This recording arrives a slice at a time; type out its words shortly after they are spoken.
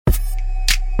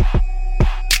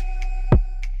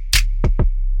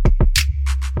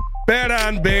Bet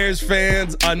on Bears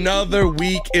fans, another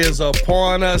week is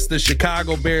upon us. The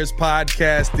Chicago Bears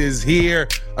podcast is here.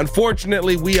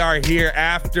 Unfortunately, we are here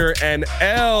after an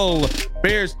L.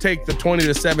 Bears take the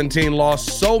 20-17 loss.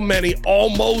 So many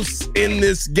almost in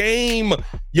this game.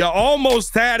 You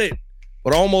almost had it,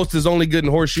 but almost is only good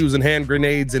in horseshoes and hand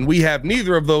grenades, and we have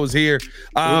neither of those here.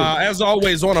 As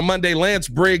always, on a Monday, Lance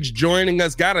Briggs joining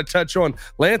us. Got to touch on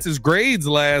Lance's grades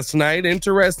last night.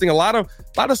 Interesting. A lot of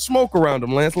smoke around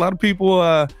him, Lance. A lot of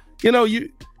people,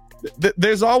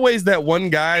 there's always that one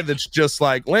guy that's just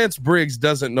like, Lance Briggs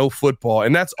doesn't know football,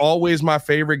 and that's always my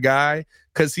favorite guy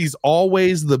because he's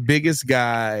always the biggest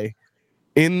guy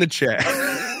in the chat.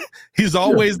 He's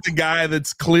always the guy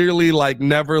that's clearly like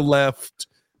never left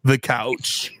the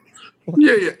couch.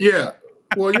 Yeah.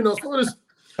 Well, some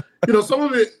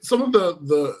of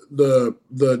the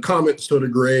comments to the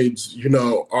grades,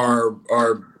 are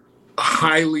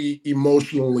highly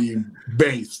emotionally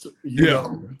based,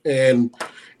 and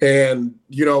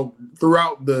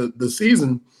throughout the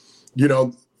season,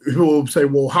 people will say,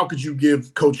 well, how could you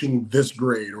give coaching this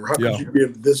grade, or how could you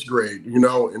give this grade, and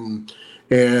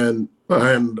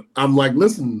I'm like,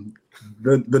 listen,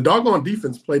 the doggone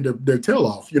defense played their tail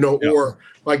off, or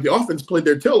like the offense played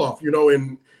their tail off,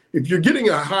 and if you're getting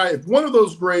if one of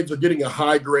those grades are getting a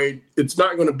high grade, it's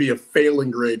not going to be a failing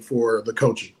grade for the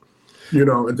coaching. Let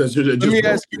me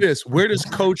ask you this. Where does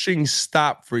coaching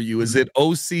stop for you? Is it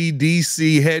OC,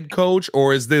 DC, head coach,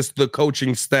 or is this the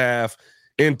coaching staff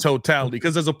in totality?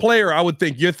 Because as a player, I would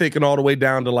think you're thinking all the way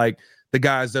down to like the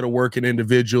guys that are working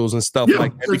individuals and stuff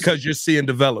like that, because you're seeing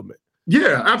development.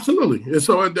 Yeah, absolutely. And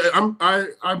so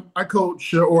I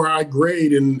coach or I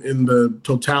grade in the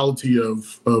totality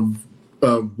of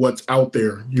what's out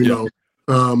there, know.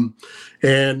 And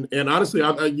honestly,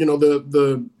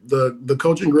 the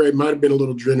coaching grade might have been a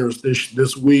little generous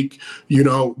this week,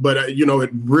 but it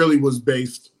really was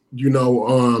based,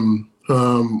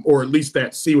 or at least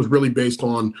that C was really based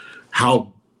on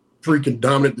how freaking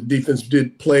dominant the defense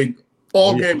did play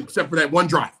all game except for that one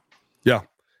drive. Yeah.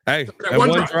 Hey, that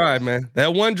one drive, man.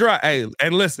 That one drive. Hey,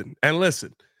 and listen.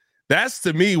 That's,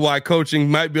 to me, why coaching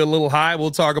might be a little high.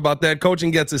 We'll talk about that. Coaching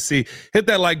gets a C. Hit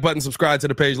that like button, subscribe to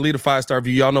the page, leave a 5-star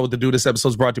review. Y'all know what to do. This episode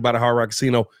is brought to you by the Hard Rock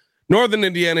Casino, Northern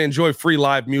Indiana. Enjoy free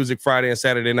live music Friday and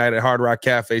Saturday night at Hard Rock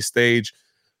Cafe Stage.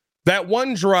 That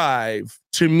one drive,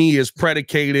 to me, is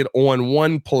predicated on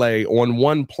one play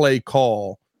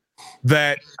call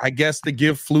that, I guess, to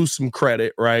give Flu some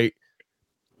credit, right?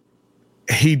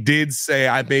 He did say,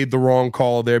 I made the wrong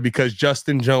call there because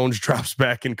Justin Jones drops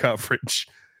back in coverage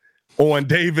on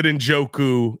David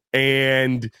Njoku,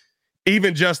 and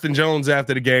even Justin Jones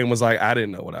after the game was like, I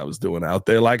didn't know what I was doing out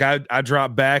there. Like, I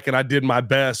dropped back and I did my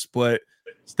best, but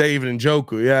it's David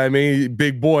Njoku. Yeah, I mean,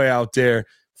 big boy out there.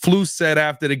 Flu said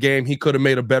after the game he could have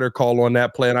made a better call on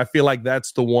that play, and I feel like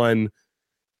that's the one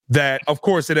that, of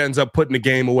course, it ends up putting the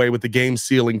game away with the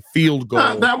game-sealing field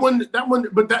goal. That one,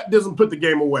 but that doesn't put the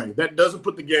game away. That doesn't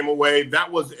put the game away.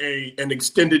 That was an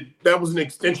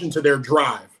extension to their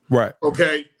drive. Right.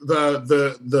 Okay.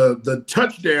 The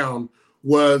touchdown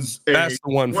was a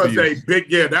big.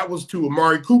 Yeah, that was to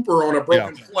Amari Cooper on a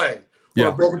broken play.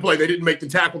 A broken play. They didn't make the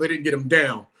tackle. They didn't get him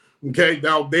down. Okay.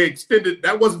 Now they extended.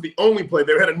 That wasn't the only play.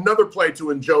 They had another play to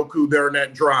Njoku there in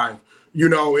that drive.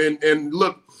 And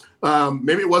look,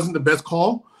 maybe it wasn't the best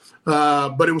call,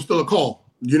 but it was still a call.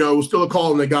 It was still a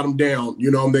call, and they got him down.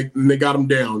 And they got him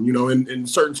down. In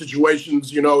certain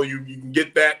situations, you can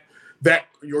get that,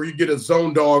 or you get a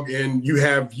zone dog, and you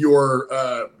have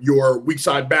your weak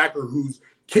side backer who's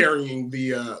carrying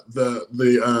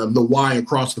the Y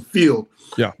across the field.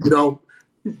 Yeah.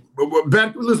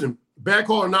 Listen, bad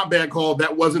call or not bad call,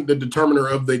 that wasn't the determiner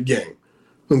of the game.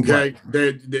 Okay,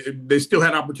 right. They still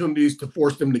had opportunities to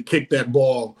force them to kick that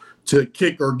ball, to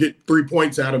kick or get 3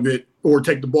 points out of it, or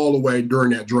take the ball away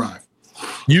during that drive.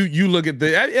 You look at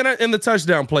and the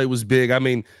touchdown play was big. I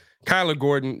mean, Kyler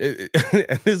Gordon.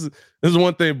 This is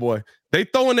one thing, boy. They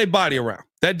throwing their body around.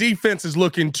 That defense is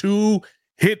looking to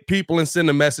hit people and send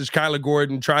a message. Kyler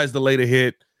Gordon tries to lay the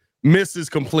hit, misses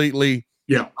completely.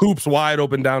 Yeah, hoops wide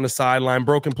open down the sideline.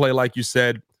 Broken play, like you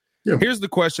said. Yeah. Here's the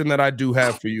question that I do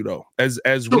have for you, though, as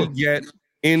we get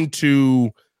into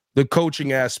the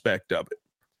coaching aspect of it.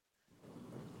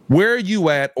 Where are you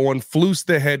at on Flus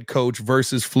the head coach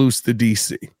versus Flus the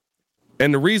DC?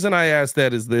 And the reason I ask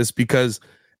that is this, because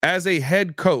as a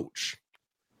head coach,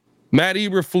 Matt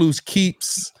Eberflus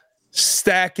keeps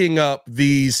stacking up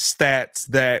these stats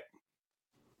that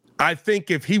I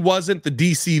think if he wasn't the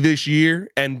DC this year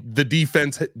and the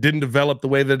defense didn't develop the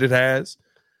way that it has,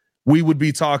 we would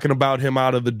be talking about him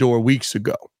out of the door weeks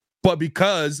ago. But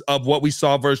because of what we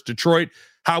saw versus Detroit,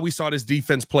 how we saw this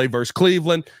defense play versus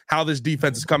Cleveland, how this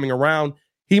defense is coming around.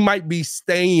 He might be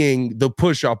staying the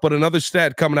push-off. But another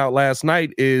stat coming out last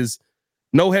night is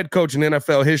no head coach in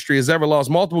NFL history has ever lost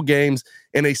multiple games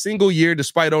in a single year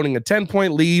despite owning a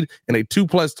 10-point lead and a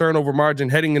 2+ turnover margin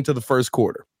heading into the first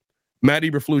quarter. Matt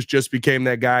Eberflus just became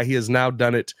that guy. He has now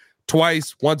done it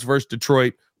twice, once versus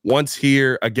Detroit, once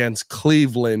here against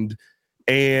Cleveland.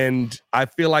 And I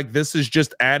feel like this is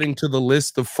just adding to the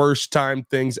list of first-time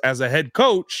things as a head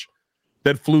coach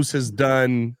that Flus has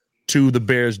done to the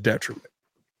Bears' detriment.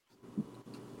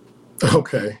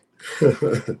 Okay.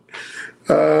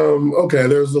 Okay,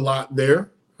 there's a lot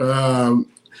there.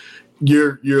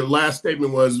 Your last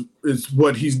statement is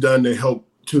what he's done to help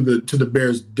to the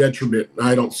Bears' detriment.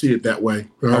 I don't see it that way.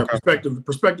 Okay.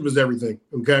 Perspective is everything.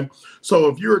 Okay, so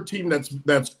if you're a team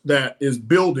that is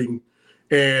building,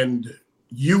 and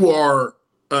you are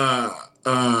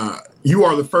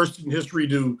the first in history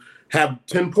to have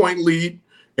 10-point lead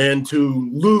and to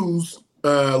lose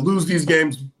these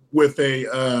games with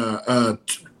a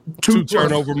two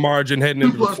turnover margin heading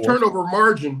into the fourth. Turnover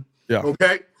margin. Yeah.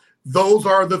 Okay. Those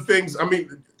are the things. I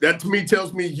mean, that to me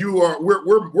tells me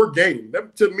we're gaining.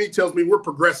 That to me tells me we're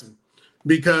progressing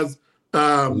because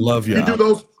love you. You do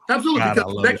those absolutely God,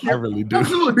 because next year, I really do.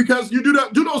 Absolutely because you do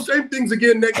those same things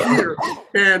again next year,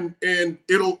 and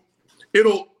it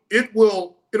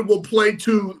will play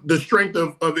to the strength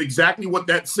of exactly what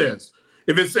that says.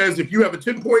 If it says if you have a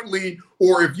 10-point lead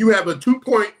or if you have a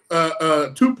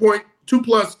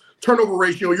 2+ turnover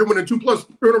ratio, you're winning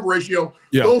 2+ turnover ratio.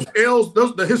 Yeah. Those L's,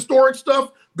 the historic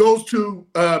stuff goes to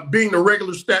being the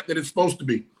regular stat that it's supposed to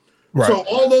be. Right. So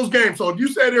all those games. So if you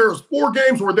said there was 4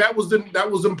 games where that was in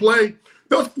play,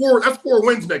 that's 4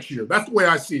 wins next year. That's the way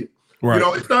I see it. Right.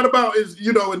 It's not about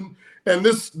and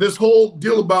this whole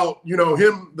deal about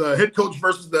him, the head coach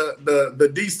versus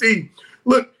the DC.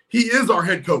 Look, he is our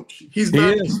head coach. He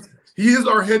is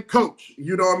our head coach.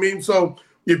 You know what I mean? So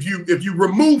if you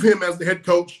remove him as the head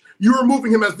coach, you're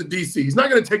removing him as the DC. He's not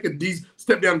going to take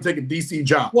step down and take a DC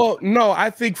job. Well, no, I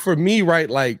think for me, right,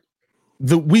 like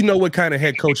we know what kind of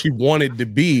head coach he wanted to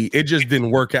be. It just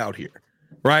didn't work out here,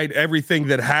 right? Everything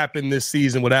that happened this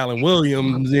season with Alan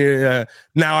Williams,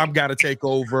 now I've got to take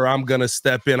over. I'm going to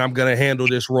step in. I'm going to handle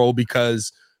this role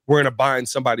because we're in a bind.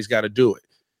 Somebody's got to do it.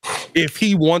 If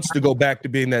he wants to go back to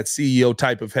being that CEO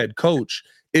type of head coach,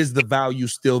 is the value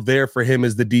still there for him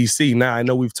as the DC? Now, I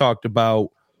know we've talked about,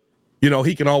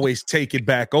 he can always take it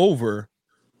back over,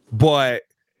 but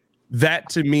that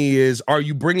to me is, are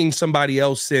you bringing somebody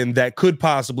else in that could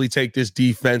possibly take this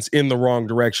defense in the wrong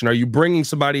direction? Are you bringing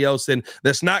somebody else in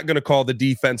that's not going to call the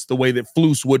defense the way that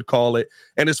Flus would call it?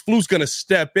 And is Flus going to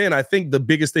step in? I think the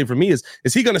biggest thing for me is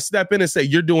he going to step in and say,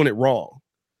 you're doing it wrong?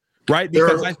 Right?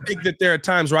 Because I think that there are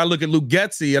times where I look at Luke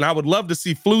Getsy and I would love to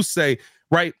see Flus say,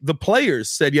 right, the players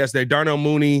said yesterday, Darnell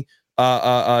Mooney,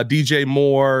 DJ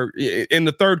Moore, in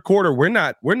the third quarter, we're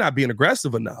not being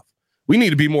aggressive enough. We need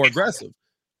to be more aggressive.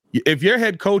 If your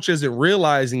head coach isn't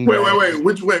realizing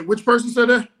which person said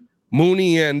that?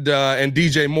 Mooney and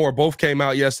DJ Moore both came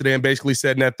out yesterday and basically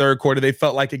said in that third quarter they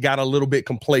felt like it got a little bit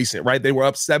complacent, right? They were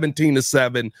up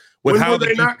 17-7 with how the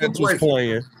defense was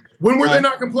playing. When were they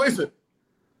not complacent?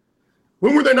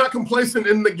 When were they not complacent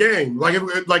in the game? How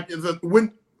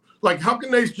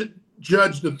can they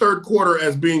judge the third quarter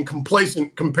as being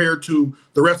complacent compared to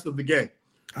the rest of the game?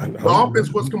 The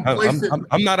offense was complacent.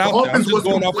 I'm not out. The offense was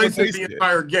complacent the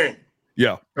entire game.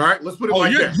 Yeah. All right. Let's put it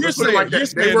like that. You're saying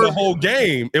the whole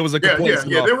game. It was a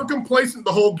complacent. Yeah. They were complacent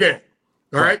the whole game.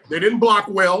 All right. They didn't block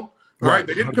well. All right.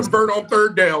 They didn't convert on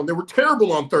third down. They were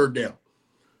terrible on third down.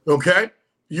 Okay.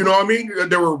 You know what I mean?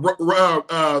 There were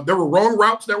wrong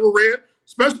routes that were ran,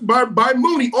 especially by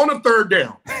Mooney on a third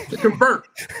down to convert.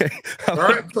 All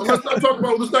right. So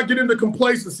let's not get into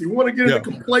complacency. We want to get into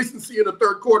complacency in the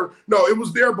third quarter. No, it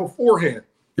was there beforehand.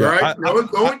 All right. The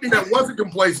only thing that wasn't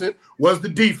complacent was the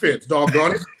defense,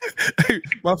 doggone it.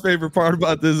 My favorite part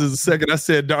about this is the second I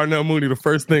said Darnell Mooney, the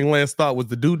first thing Lance thought was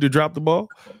the dude that dropped the ball.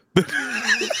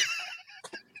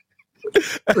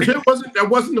 That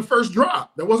wasn't the first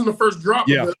drop. That wasn't the first drop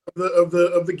of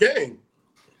the game.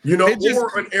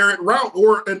 Or an errant route,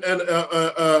 or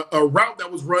a route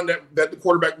that was run that the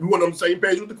quarterback, we went on the same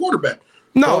page with the quarterback.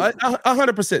 No,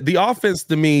 100%. The offense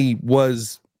to me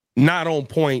was not on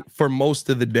point for most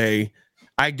of the day.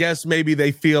 I guess maybe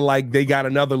they feel like they got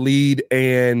another lead,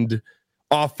 and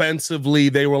offensively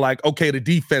they were like, okay, the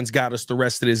defense got us the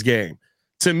rest of this game.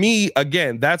 To me,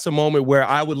 again, that's a moment where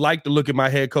I would like to look at my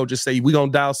head coach and say, we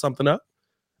going to dial something up?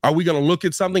 Are we going to look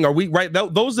at something? Are we right?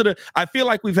 Those are I feel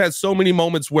like we've had so many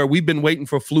moments where we've been waiting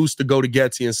for Flus to go to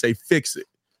Getsy and say, fix it.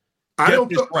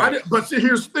 But see,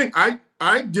 here's the thing.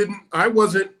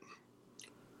 wasn't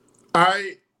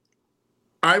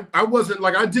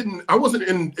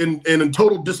in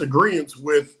total disagreement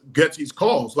with Getsy's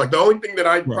calls. Like the only thing that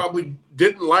I probably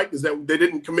didn't like is that they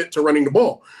didn't commit to running the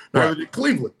ball. Neither did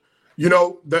Cleveland. You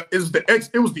know, it was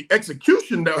the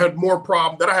execution that had more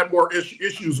that I had more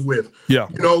issues with. Yeah.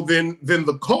 You know, than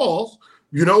the calls.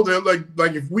 You know, they're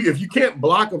like if you can't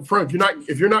block up front,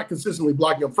 if you're not consistently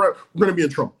blocking up front, we're going to be in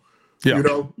trouble. Yeah.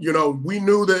 You know, we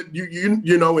knew that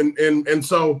you know, and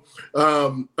so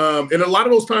and a lot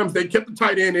of those times they kept the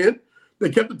tight end in. They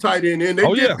kept the tight end in.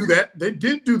 They did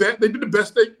do that. They did the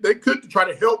best they could to try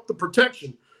to help the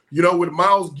protection. You know, with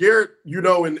Myles Garrett, you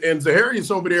know, and Zaharias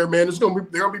over there, man, there are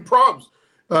gonna be problems.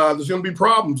 There's gonna be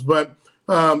problems, but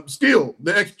still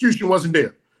the execution wasn't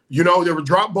there. You know, there were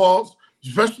drop balls,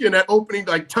 especially in that opening,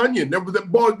 like Tunyon. There was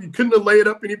that ball, you couldn't have laid it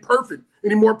up any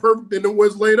more perfect than it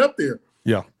was laid up there.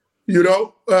 Yeah. You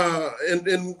know,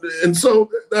 and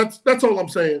so that's all I'm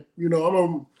saying. You know,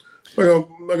 I'm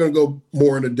not gonna go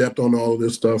more into depth on all of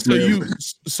this stuff.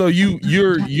 So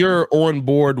you're on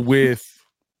board with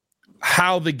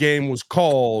how the game was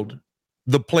called.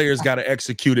 The players got to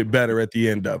execute it better at the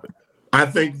end of it. I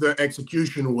think the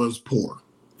execution was poor.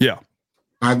 Yeah,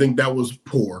 I think that was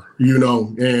poor. You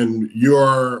know, and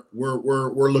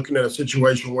we're looking at a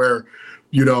situation where,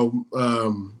 you know,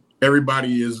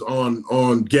 everybody is on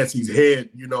Getsy's head,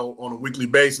 you know, on a weekly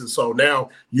basis. So now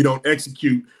you don't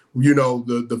execute, you know,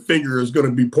 the finger is going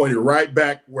to be pointed right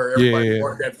back where everybody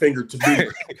wanted that finger to be.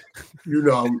 You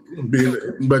know,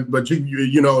 but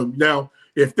you know, now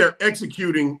if they're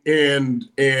executing and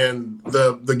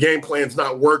the game plan's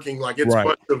not working, like it's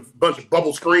a bunch of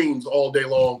bubble screens all day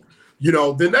long, you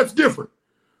know, then that's different.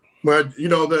 But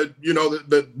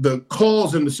the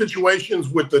calls and the situations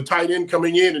with the tight end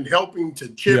coming in and helping to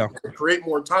chip and create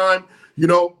more time, you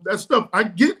know, that stuff. I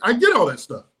get all that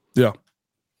stuff. Yeah.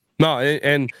 No,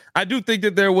 and I do think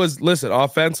that there was, listen,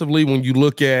 offensively, when you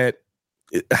look at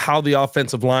how the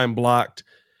offensive line blocked,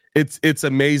 it's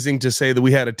amazing to say that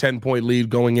we had a 10-point lead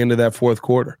going into that fourth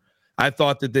quarter. I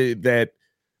thought that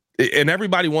and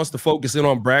everybody wants to focus in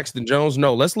on Braxton Jones.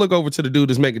 No, let's look over to the dude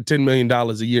that's making $10 million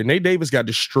a year. Nate Davis got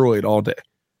destroyed all day.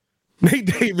 Nate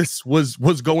Davis was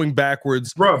going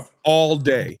backwards all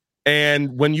day.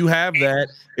 And when you have that,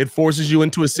 it forces you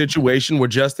into a situation where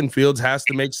Justin Fields has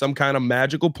to make some kind of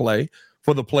magical play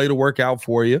for the play to work out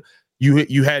for you.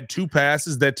 You had two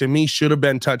passes that to me should have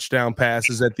been touchdown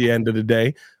passes at the end of the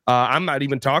day. I'm not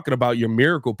even talking about your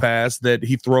miracle pass that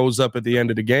he throws up at the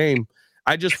end of the game.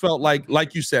 I just felt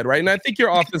like you said, right? And I think your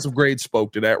offensive grade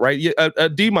spoke to that, right? A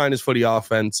D- for the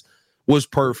offense was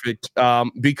perfect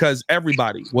because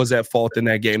everybody was at fault in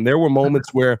that game. There were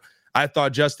moments where I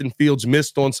thought Justin Fields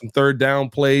missed on some third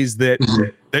down plays that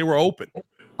they were open,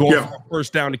 going for a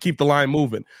first down to keep the line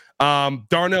moving.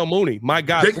 Darnell Mooney, my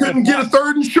God. They couldn't get a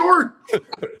third and short.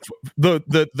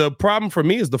 The problem for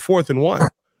me is the 4th and 1,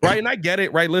 right? And I get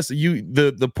it, right? Listen,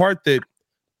 the part that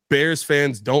Bears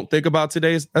fans don't think about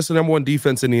today is that's the number one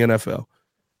defense in the NFL.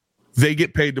 They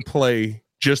get paid to play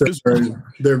just as good.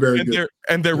 They're very good.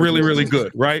 They're really, really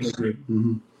good, right?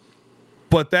 Mm-hmm.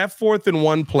 But that 4th and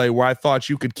 1 play where I thought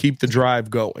you could keep the drive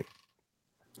going,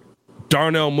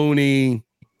 Darnell Mooney,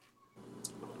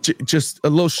 just a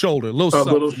little shoulder, a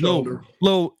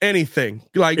little anything.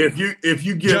 Like if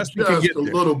you get just a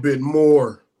little bit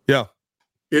more,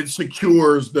 it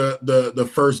secures the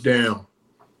first down.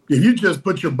 If you just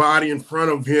put your body in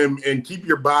front of him and keep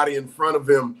your body in front of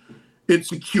him, it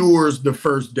secures the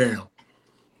first down.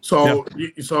 So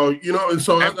you know, and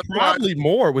so and probably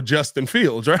more with Justin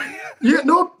Fields, right? Yeah,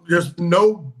 no, there's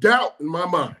no doubt in my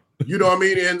mind. You know what I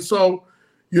mean? And so,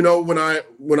 you know, when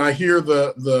I hear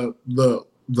the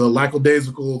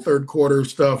lackadaisical third quarter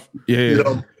stuff, you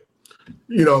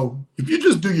know, if you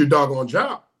just do your doggone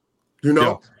job, you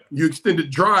know, you extended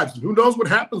drives. Who knows what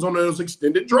happens on those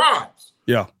extended drives?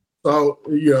 Yeah. So,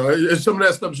 you know, some of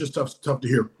that stuff is just tough to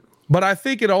hear. But I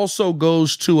think it also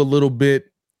goes to a little bit.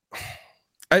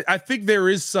 I think there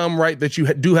is some right that you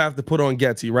do have to put on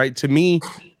Getsy, right? To me,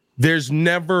 there's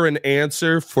never an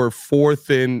answer for 4th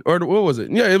and or what was it?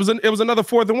 Yeah, it was another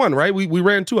 4th and 1, right? We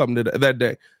ran 2 of them that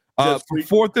day.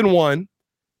 4th and 1,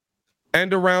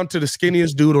 and around to the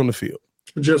skinniest dude on the field.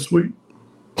 Just sweet.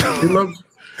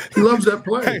 He loves that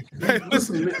play. Hey,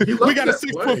 listen, we got a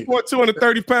 6'4",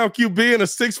 230-pound QB and a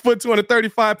 6',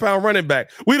 235-pound running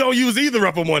back. We don't use either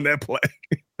of them on that play.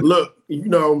 Look, you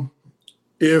know,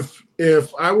 if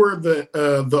I were the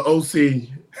OC,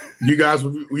 you guys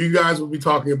would be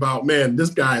talking about, man,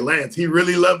 this guy Lance, he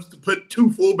really loves to put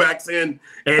 2 fullbacks in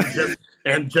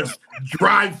and just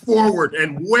drive forward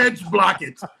and wedge block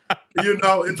it. You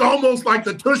know, it's almost like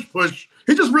the tush push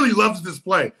He just really loves this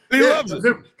play. He loves it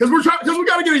because we got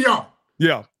to get a yard.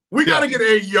 Yeah, we got to get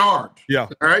a yard. Yeah,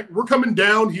 all right. We're coming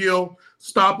downhill.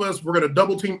 Stop us. We're going to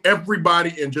double team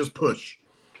everybody and just push.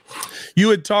 You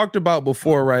had talked about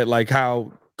before, right? Like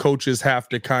how coaches have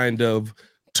to kind of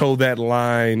toe that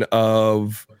line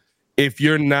of if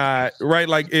you're not right,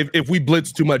 like if we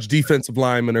blitz too much, defensive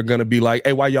linemen are going to be like,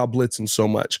 hey, why y'all blitzing so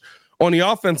much? On the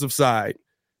offensive side,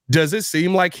 does it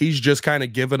seem like he's just kind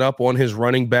of given up on his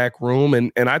running back room?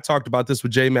 And I talked about this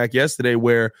with J-Mac yesterday,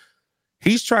 where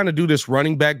he's trying to do this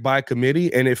running back by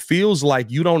committee, and it feels like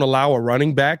you don't allow a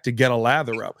running back to get a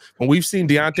lather up. When we've seen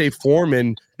Deontay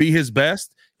Foreman be his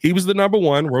best, he was the number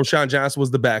one. Roschon Johnson was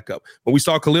the backup. When we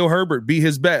saw Khalil Herbert be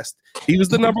his best, he was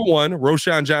the number one.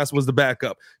 Roschon Johnson was the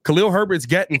backup. Khalil Herbert's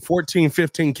getting 14,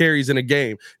 15 carries in a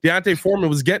game. Deontay Foreman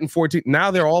was getting 14. Now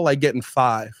they're all like getting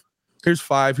 5. Here's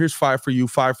 5. Here's 5 for you.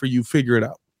 5 for you. Figure it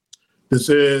out. This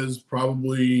is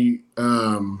probably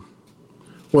one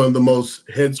of the most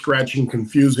head-scratching,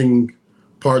 confusing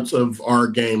parts of our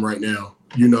game right now,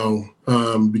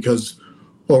 because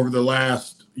over the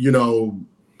last,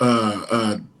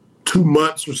 2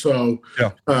 months or so,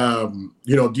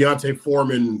 Deontay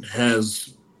Foreman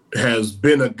has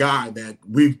been a guy that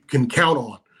we can count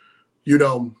on.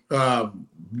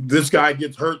 This guy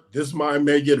gets hurt, this man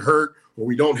may get hurt, or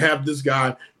we don't have this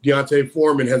guy. Deontay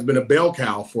Foreman has been a bell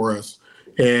cow for us.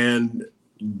 And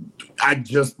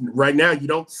right now you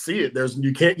don't see it.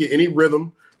 You can't get any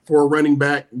rhythm for a running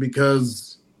back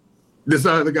because this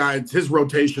other guy, it's his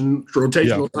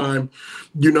rotational time,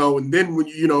 and then when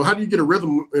how do you get a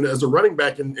rhythm as a running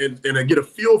back and get a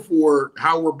feel for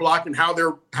how we're blocking, how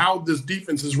this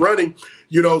defense is running,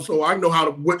 so I know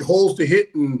what holes to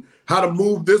hit and how to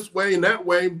move this way and that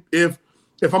way. If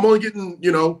I'm only getting,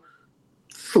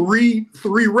 three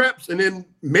reps and then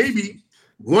maybe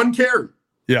 1 carry.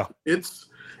 Yeah. It's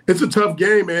a tough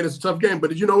game, man. It's a tough game.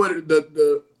 But you know what?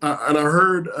 And I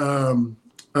heard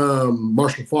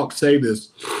Marshall Faulk say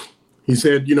this. He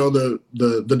said,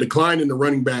 the decline in the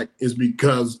running back is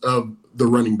because of the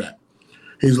running back.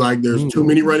 He's like, there's too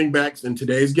many running backs in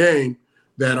today's game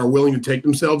that are willing to take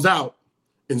themselves out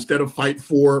instead of fight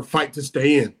to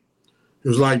stay in. He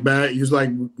was like,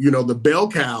 the bell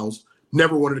cows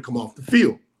never wanted to come off the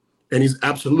field. And he's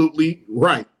absolutely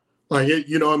right. Like, and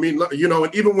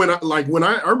even when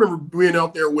I remember being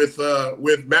out there with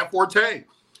Matt Forte,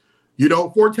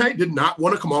 Forte did not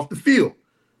want to come off the field,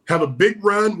 have a big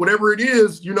run, whatever it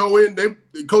is, and the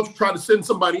coach would try to send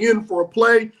somebody in for a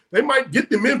play. They might get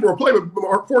them in for a play,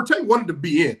 but Forte wanted to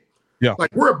be in. Yeah.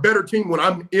 Like, we're a better team when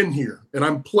I'm in here and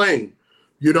I'm playing,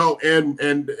 and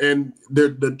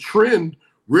the trend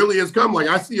really has come. Like,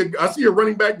 I see a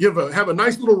running back have a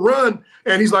nice little run,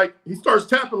 and he starts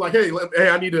tapping like, hey,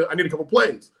 I need a couple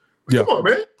plays. Come on,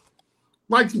 man.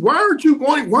 Like, why don't you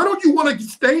want to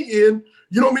stay in?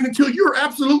 Until you're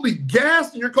absolutely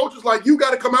gassed and your coach is like, you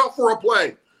got to come out for a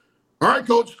play. All right,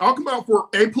 coach, I'll come out for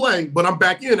a play, but I'm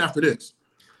back in after this.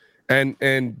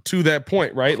 And to that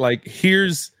point, right? Like,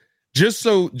 here's just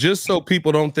so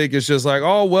people don't think it's just like,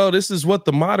 oh, well, this is what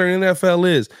the modern NFL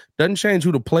is. Doesn't change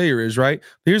who the player is, right?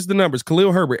 Here's the numbers.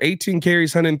 Khalil Herbert, 18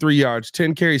 carries, 103 yards,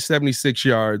 10 carries, 76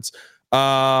 yards.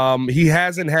 He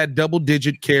hasn't had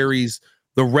double-digit carries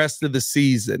the rest of the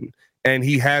season, and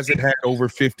he hasn't had over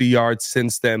 50 yards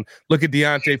since then. Look at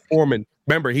Deontay Foreman.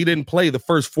 Remember, he didn't play the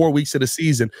first 4 weeks of the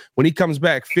season. When he comes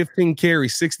back, 15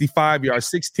 carries, 65 yards,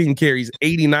 16 carries,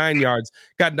 89 yards.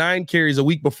 Got 9 carries a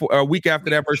week after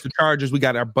that versus the Chargers. We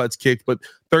got our butts kicked, but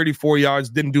 34 yards,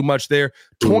 didn't do much there.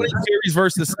 20 carries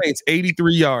versus the Saints,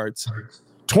 83 yards.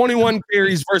 21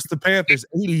 carries versus the Panthers,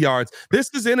 80 yards. This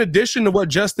is in addition to what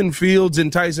Justin Fields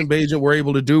and Tyson Bagent were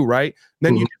able to do, right?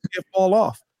 Then you just fall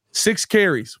off. 6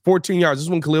 carries, 14 yards. This is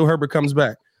when Khalil Herbert comes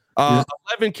back.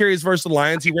 11 carries versus the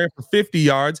Lions. He ran for 50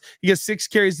 yards. He has 6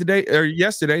 carries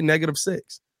yesterday,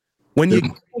 -6. When you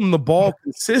give him the ball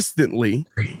consistently,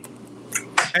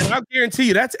 and I'll guarantee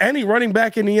you that's any running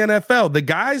back in the NFL. The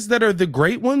guys that are the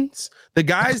great ones, the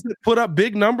guys that put up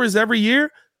big numbers every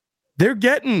year, they're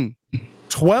getting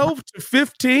 12 to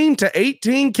 15 to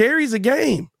 18 carries a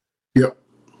game. Yep.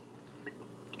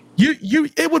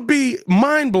 It would be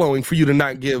mind-blowing for you to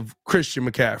not give Christian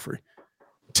McCaffrey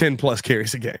 10 plus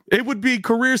carries a game. It would be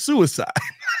career suicide.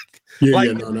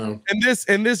 No. And this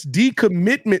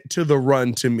decommitment to the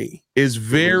run to me is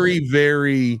very,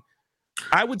 very,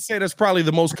 I would say that's probably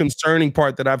the most concerning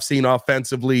part that I've seen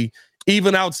offensively,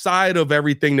 even outside of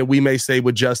everything that we may say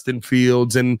with Justin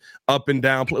Fields and up and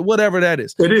down play, whatever that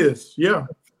is. It is, yeah.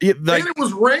 And it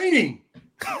was raining.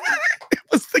 It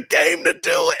was the game to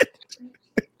do it.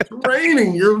 It's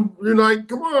raining. You're like,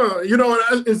 come on.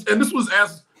 And this was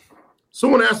as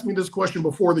someone asked me this question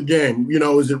before the game.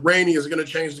 Is it raining? Is it going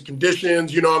to change the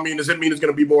conditions? Does it mean it's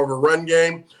going to be more of a run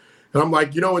game? And I'm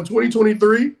like, in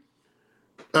 2023,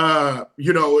 I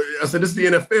said, this is the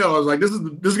NFL. I was like, this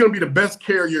is going to be the best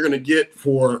care you're going to get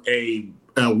for a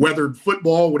weathered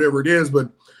football, whatever it is. But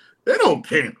they don't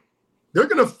care. They're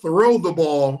going to throw the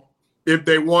ball if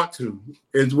they want to.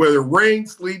 It's whether rain,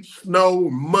 sleet, snow,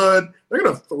 mud. They're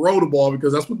going to throw the ball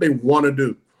because that's what they want to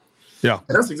do. Yeah.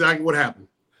 And that's exactly what happened.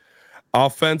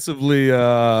 Offensively,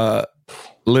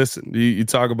 listen, you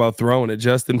talk about throwing it.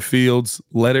 Justin Fields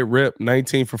let it rip,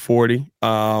 19 for 40,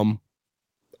 under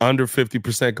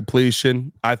 50%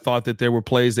 completion. I thought that there were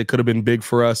plays that could have been big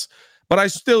for us, but I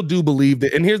still do believe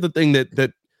that. And here's the thing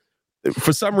that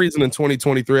for some reason in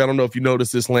 2023, I don't know if you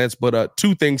noticed this, Lance, but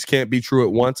two things can't be true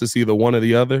at once. It's either one or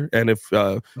the other. And if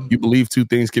you believe two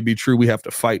things can be true, we have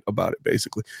to fight about it,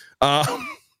 basically.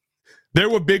 There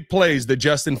were big plays that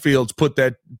Justin Fields put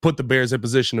the Bears in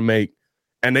position to make,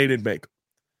 and they didn't make them.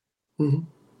 Mm-hmm.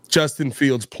 Justin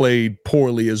Fields played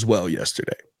poorly as well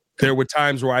yesterday. There were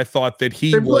times where I thought that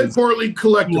he was poorly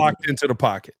collectively locked into the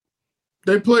pocket.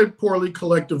 They played poorly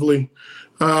collectively.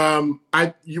 There's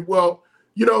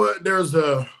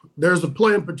a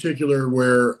play in particular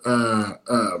where I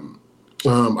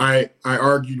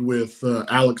argued with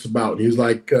Alex about. He's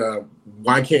like,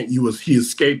 why can't he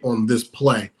escape on this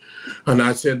play? And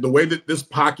I said, the way that this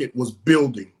pocket was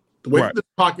building, that this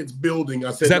pocket's building,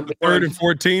 I said, is that the 3rd and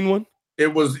 14 one?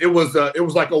 It was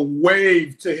like a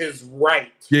wave to his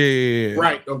right. Yeah.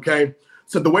 Right. Okay.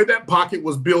 So the way that pocket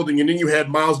was building, and then you had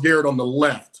Myles Garrett on the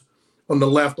left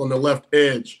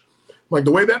edge. Like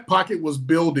the way that pocket was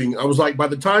building, I was like, by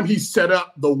the time he set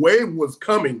up, the wave was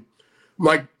coming. I'm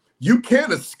like, you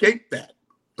can't escape that.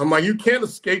 I'm like, you can't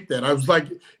escape that. I was like,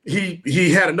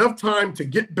 he had enough time to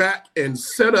get back and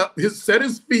set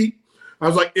his feet. I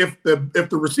was like, if the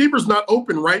receiver's not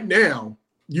open right now,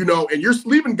 and you're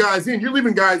leaving guys in,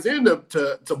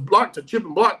 to block, to chip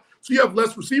and block, so you have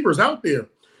less receivers out there.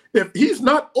 If he's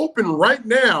not open right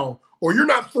now, or you're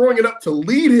not throwing it up to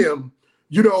lead him,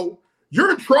 you're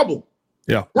in trouble.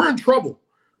 Yeah, we're in trouble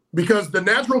because the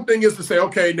natural thing is to say,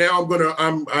 okay, now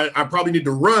I probably need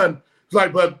to run. It's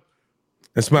like, but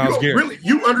it's Myles Garrett. Really,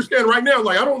 you understand right now?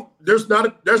 Like, there's not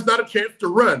a chance to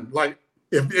run. Like,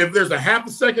 if there's a half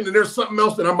a second and there's something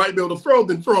else that I might be able to throw,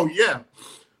 then throw. Yeah.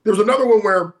 There was another one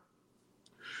where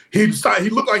he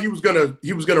looked like he was gonna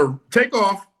take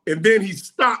off, and then he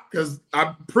stopped because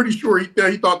I'm pretty sure he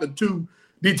thought the two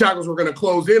D tackles were gonna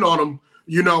close in on him,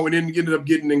 and then ended up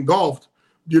getting engulfed.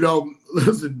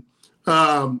 Listen,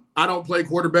 I don't play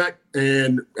quarterback,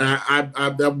 and I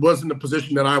that wasn't the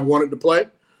position that I wanted to play.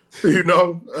 It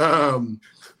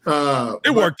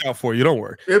worked out for you. Don't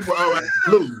worry.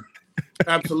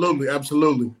 Absolutely. And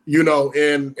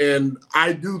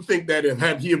I do think that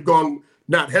had he have gone,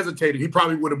 not hesitated, he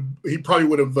probably would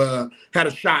have had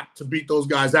a shot to beat those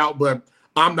guys out. But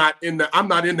I'm not in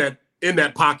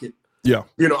that pocket. Yeah.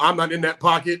 I'm not in that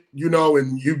pocket.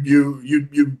 And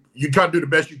you try to do the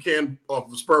best you can off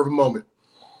the spur of a moment.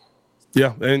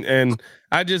 Yeah, and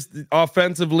I just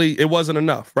offensively it wasn't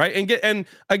enough, right? And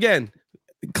again,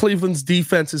 Cleveland's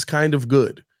defense is kind of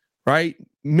good, right?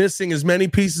 Missing as many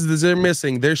pieces as they're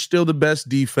missing, they're still the best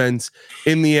defense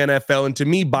in the NFL, and to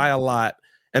me, by a lot.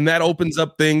 And that opens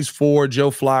up things for Joe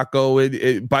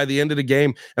Flacco by the end of the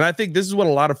game. And I think this is what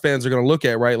a lot of fans are going to look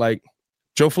at, right? Like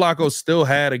Joe Flacco still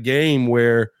had a game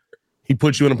where he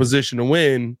put you in a position to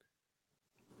win,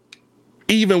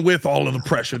 even with all of the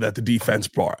pressure that the defense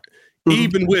brought.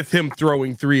 Even with him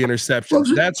throwing 3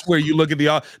 interceptions, that's where you look at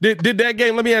the did that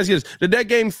game. Let me ask you this: did that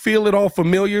game feel at all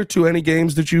familiar to any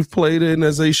games that you've played in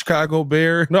as a Chicago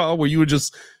Bear? No, where you were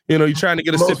just you're trying to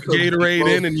get a sip of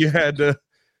Gatorade in, and you had to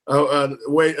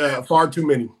far too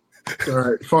many. All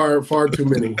right, far too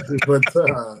many. But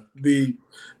the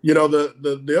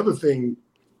other thing,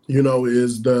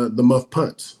 is the muff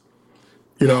punts.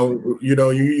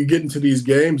 You get into these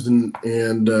games and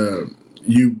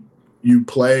you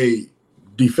play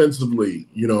defensively,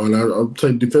 and I'll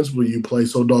say defensively you play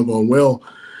so doggone well,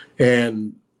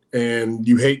 and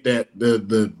you hate that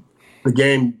the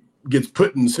game gets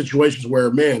put in situations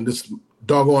where, man, this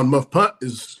doggone muff punt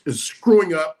is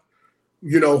screwing up,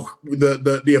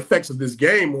 the effects of this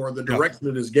game or the direction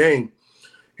of this game.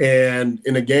 And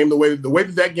in a game, the way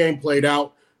that game played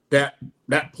out, that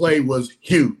play was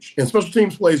huge, and special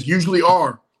teams plays usually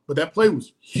are. But that play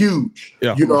was huge,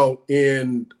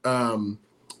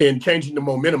 in changing the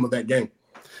momentum of that game.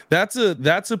 That's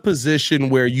a position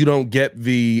where you don't get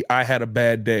the "I had a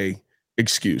bad day"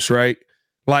 excuse, right?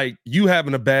 Like you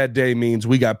having a bad day means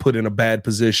we got put in a bad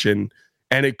position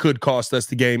and it could cost us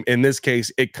the game. In this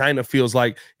case, it kind of feels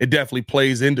like it definitely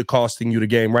plays into costing you the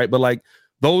game, right? But like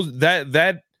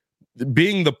that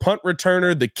being the punt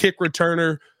returner, the kick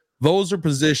returner, those are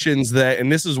positions that,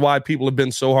 and this is why people have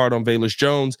been so hard on Velus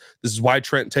Jones. This is why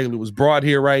Trent Taylor was brought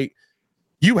here, right?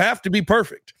 You have to be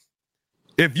perfect.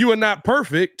 If you are not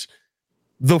perfect,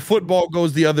 the football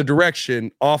goes the other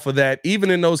direction off of that.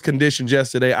 Even in those conditions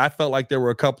yesterday, I felt like there were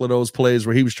a couple of those plays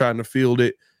where he was trying to field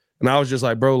it. And I was just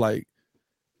like, bro, like,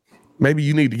 maybe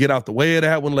you need to get out the way of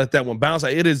that one, let that one bounce.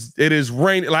 Like, it is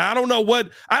raining. Like, I don't know what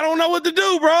to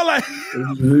do, bro. Like,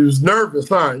 you was nervous,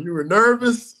 huh? You were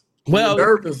nervous? Well,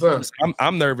 nervous, huh?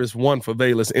 I'm nervous, one, for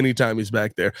Velus anytime he's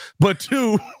back there. But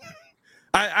two,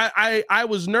 I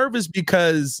was nervous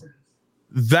because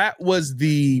that was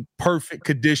the perfect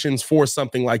conditions for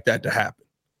something like that to happen.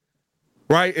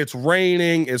 Right? It's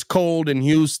raining, it's cold in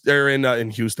Houston,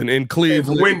 in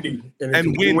Cleveland. It's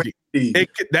windy.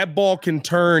 That ball can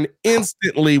turn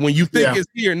instantly when you think it's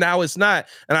here. Now it's not.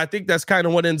 And I think that's kind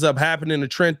of what ends up happening to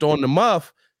Trent on the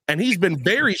muff. And he's been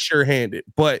very sure-handed.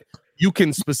 But you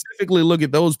can specifically look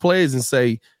at those plays and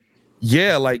say,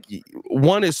 yeah, like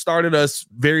one, it started us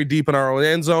very deep in our own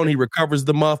end zone. He recovers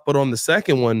the muff. But on the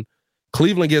second one,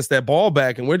 Cleveland gets that ball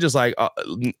back, and we're just like,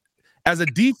 as a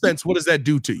defense, what does that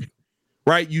do to you?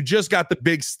 Right? You just got the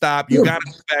big stop. You got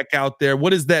to get back out there.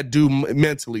 What does that do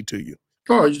mentally to you?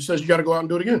 Oh, it just says you got to go out and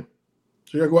do it again.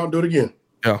 So you got to go out and do it again.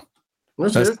 Yeah.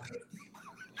 That's it.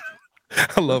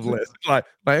 I love Les. Like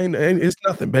it's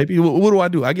nothing, baby. What do I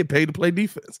do? I get paid to play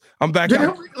defense. I'm back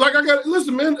out. Like, I got,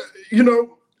 listen, man,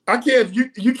 I can't,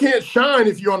 you can't shine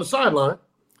if you're on the sideline.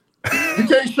 You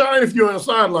can't shine if you're on the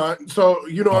sideline. So,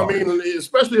 what I mean?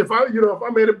 Especially if I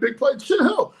made a big play, shit,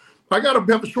 hell, I got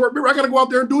to have a short mirror. I got to go out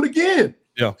there and do it again.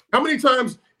 Yeah. How many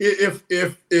times if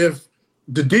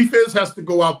the defense has to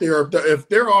go out there, if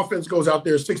their offense goes out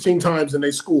there 16 times and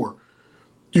they score,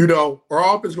 or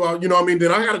offense go out, then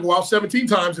I got to go out 17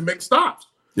 times and make stops.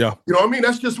 Yeah.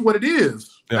 That's just what it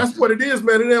is. Yeah. That's what it is,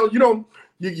 man. And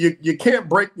you can't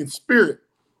break the spirit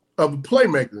of a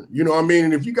playmaker.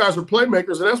 And if you guys are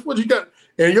playmakers, and that's what you got,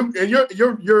 and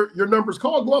your numbers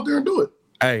called, go out there and do it.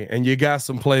 Hey, and you got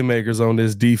some playmakers on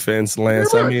this defense,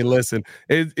 Lance. Right. I mean, listen,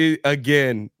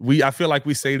 again, I feel like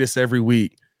we say this every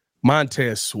week.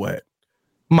 Montez Sweat.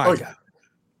 My God.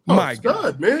 My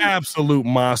God, man. Absolute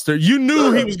monster. You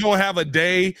knew he was going to have a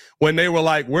day when they were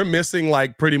like, we're missing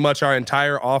like pretty much our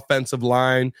entire offensive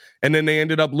line. And then they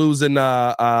ended up losing,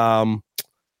 why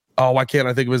can't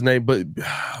I think of his name? But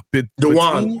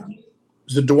Dewan.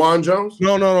 Is it Dewan Jones?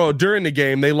 No. During the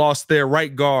game, they lost their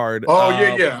right guard. Oh,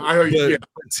 yeah. I heard you. Yeah.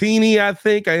 Bettini, I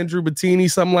think. Andrew Bettini,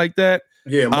 something like that.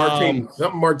 Yeah, Martini.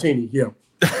 Something Martini, yeah.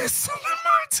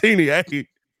 Martini, hey.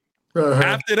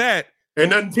 After that. Ain't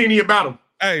nothing teeny about him.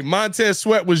 Hey, Montez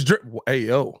Sweat was hey,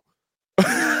 yo.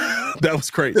 That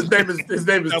was crazy. His name is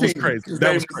That was crazy.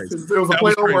 That was crazy. It was a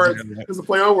play on words. It was a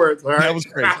play on words. All right. That was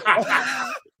crazy.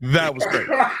 That was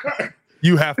crazy.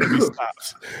 You have to be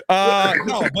stopped.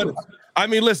 No, but I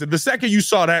mean, listen, the second you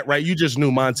saw that, right, you just knew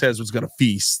Montez was going to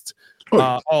feast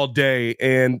all day.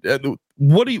 And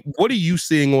what are you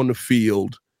seeing on the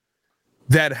field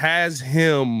that has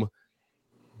him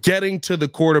getting to the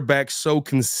quarterback so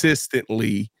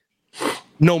consistently,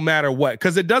 no matter what?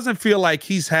 Because it doesn't feel like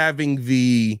he's having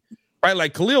right,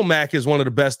 like Khalil Mack is one of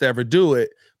the best to ever do it,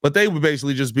 but they would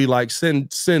basically just be like,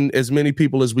 send as many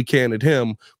people as we can at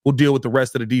him. We'll deal with the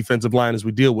rest of the defensive line as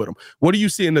we deal with them. What are you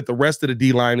seeing that the rest of the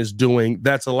D-line is doing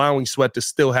that's allowing Sweat to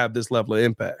still have this level of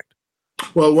impact?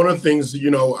 Well, one of the things,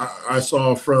 I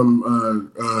saw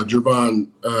from Gervon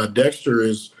Dexter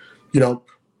is,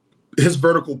 his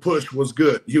vertical push was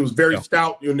good. He was very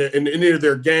stout in any of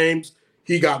their games.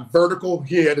 He got vertical.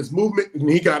 He had his movement, and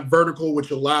he got vertical, which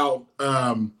allowed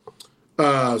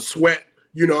Sweat,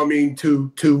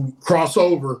 to cross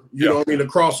over. To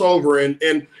cross over,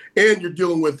 and you're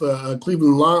dealing with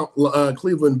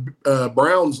Cleveland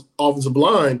Browns offensive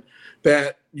line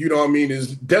that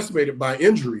is decimated by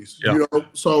injuries. Yeah.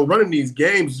 So running these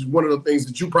games is one of the things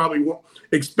that you probably weren't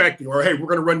expecting. Or hey, we're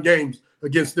going to run games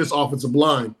against this offensive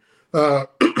line.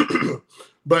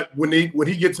 But when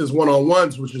he gets his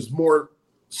one-on-ones, which is more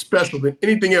special than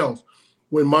anything else,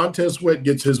 when Montez Sweat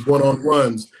gets his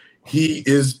one-on-ones, he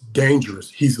is dangerous.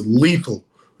 He's lethal,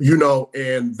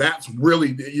 and that's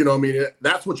really,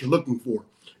 that's what you're looking for,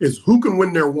 is who can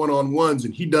win their one-on-ones,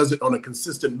 and he does it on a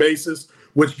consistent basis,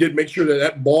 which did make sure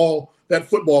that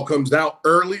football comes out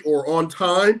early or on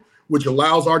time, which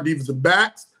allows our defensive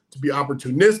backs to be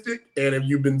opportunistic. And if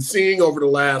you've been seeing over the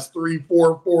last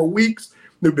 4 weeks,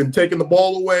 They've been taking the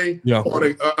ball away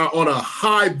on a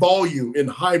high volume. In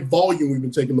high volume, we've been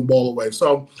taking the ball away.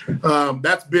 So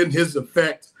that's been his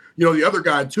effect. You know, the other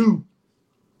guy too,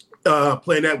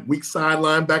 playing that weak side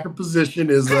linebacker position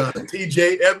is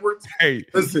T.J. Edwards. Hey,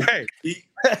 listen,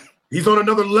 he's on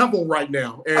another level right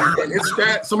now, and his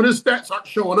stats. Some of his stats aren't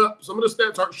showing up. Some of the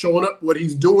stats aren't showing up. What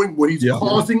he's doing, what he's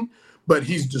causing. But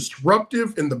he's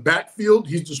disruptive in the backfield.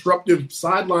 He's disruptive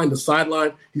sideline to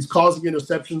sideline. He's causing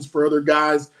interceptions for other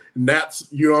guys. And that's,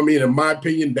 you know what I mean? In my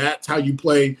opinion, that's how you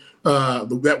play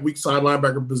that weak side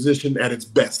linebacker position at its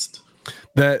best.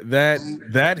 That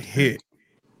hit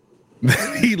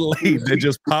that he laid that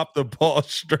just popped the ball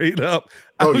straight up.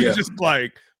 I was just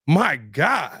like, my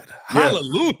God,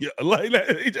 hallelujah. Like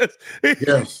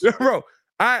that. Bro,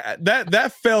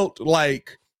 that felt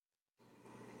like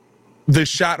the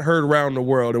shot heard around the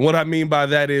world. And what I mean by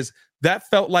that is that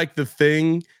felt like the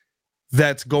thing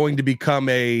that's going to become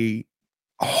a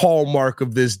hallmark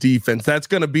of this defense. That's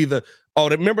going to be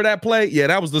remember that play? Yeah,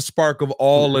 that was the spark of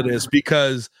all of this,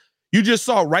 because you just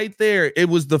saw right there, it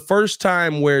was the first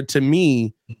time where, to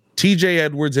me, TJ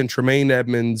Edwards and Tremaine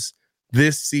Edmonds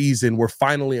this season were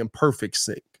finally in perfect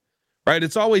sync. Right?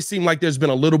 It's always seemed like there's been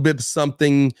a little bit of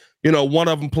something, you know, one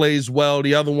of them plays well,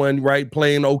 the other one, right,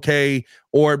 playing okay,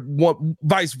 or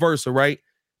vice versa, right?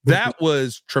 That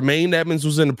was Tremaine Edmonds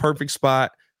was in the perfect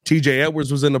spot. TJ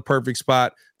Edwards was in the perfect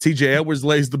spot. TJ Edwards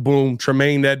lays the boom.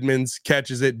 Tremaine Edmonds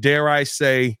catches it. Dare I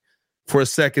say, for a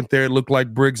second there, it looked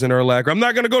like Briggs and Urlacher. I'm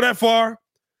not going to go that far.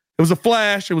 It was a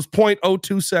flash. It was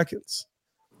 0.02 seconds.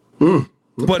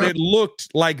 But it looked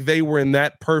like they were in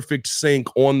that perfect sync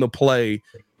on the play.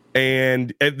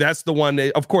 And that's the one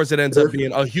that, of course, it ends up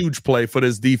being a huge play for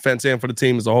this defense and for the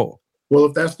team as a whole. Well,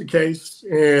 if that's the case,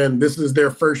 and this is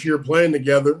their first year playing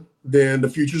together, then the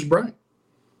future's bright.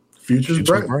 Future's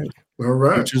bright. All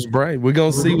right. Future's bright. We're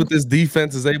going to see what this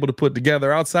defense is able to put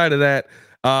together. Outside of that,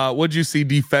 what'd you see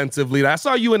defensively? I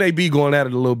saw you and AB going at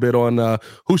it a little bit on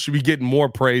who should be getting more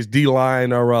praise,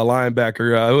 D-line or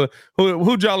linebacker.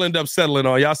 Who'd y'all end up settling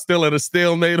on? Y'all still at a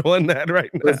stalemate on that right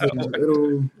now?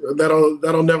 Listen,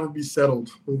 that'll never be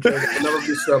settled. Okay? It'll never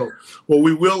be settled. What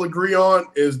we will agree on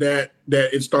is that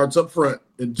it starts up front.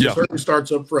 It certainly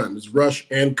starts up front. It's rush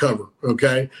and cover,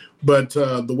 okay? But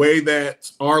the way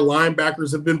that our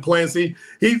linebackers have been playing, see,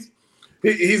 he's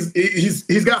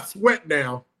got Sweat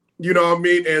now. You know what I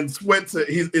mean? And Sweat's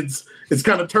it's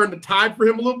kind of turned the tide for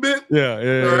him a little bit.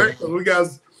 Yeah. All right. So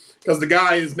because the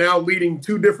guy is now leading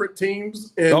two different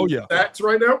teams in sacks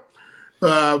right now.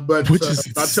 But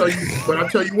I'll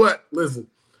tell you what, listen,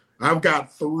 I've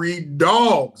got 3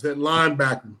 dogs at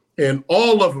linebacker, and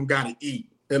all of them got to eat.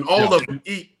 And all of them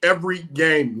eat every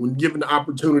game when given the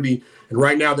opportunity. And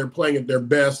right now they're playing at their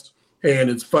best, and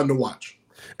it's fun to watch.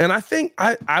 And I think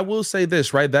I will say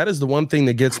this, right? That is the one thing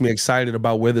that gets me excited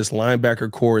about where this linebacker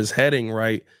core is heading,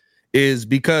 right? Is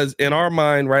because in our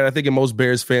mind, right, I think in most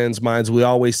Bears fans' minds, we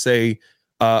always say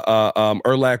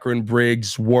Urlacher and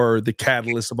Briggs were the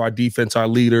catalyst of our defense, our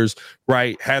leaders,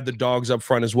 right? Had the dogs up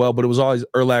front as well, but it was always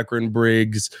Urlacher and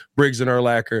Briggs and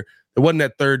Urlacher. It wasn't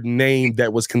that third name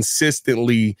that was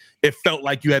consistently, it felt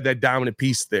like you had that dominant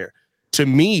piece there. To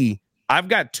me, I've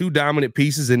got 2 dominant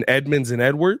pieces in Edmonds and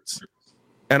Edwards.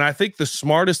 And I think the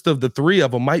smartest of the 3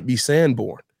 of them might be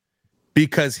Sanborn,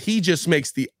 because he just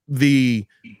makes the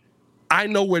I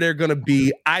know where they're going to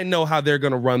be. I know how they're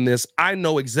going to run this. I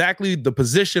know exactly the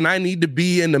position I need to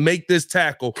be in to make this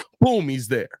tackle. Boom, he's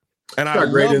there. And I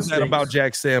love that about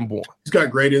Jack Sanborn. He's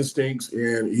got great instincts,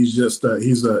 and he's just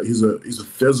he's a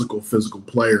physical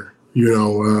player. You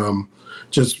know,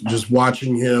 just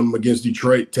watching him against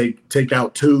Detroit take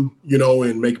out 2, you know,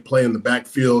 and make a play in the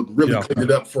backfield, really cleaned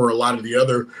it up for a lot of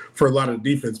the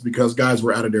defense because guys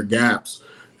were out of their gaps.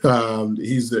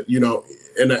 He's you know,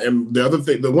 and the other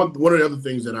thing, one of the other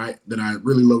things that I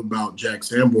really love about Jack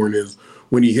Sanborn is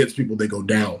when he hits people, they go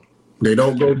down. They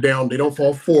don't go down. They don't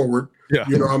fall forward. Yeah.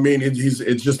 You know what I mean?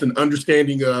 It's just an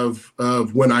understanding of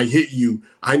when I hit you,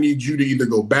 I need you to either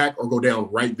go back or go down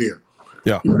right there.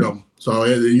 Yeah. You know, so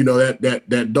you know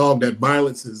that dog, that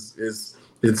violence is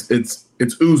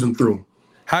it's oozing through him.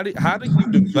 How do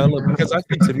you develop? Because I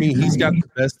think to me, he's got the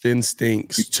best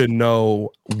instincts to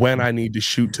know when I need to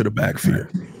shoot to the backfield.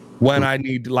 When I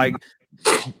need, like,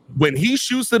 when he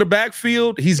shoots to the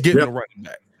backfield, he's getting a running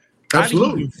back.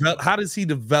 Absolutely. How does he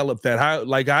develop that?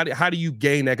 How do you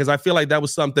gain that? Because I feel like that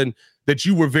was something that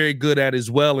you were very good at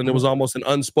as well, and it was almost an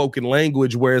unspoken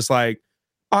language where it's like,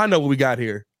 I know what we got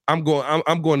here. I'm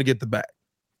going to get the back.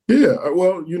 Yeah.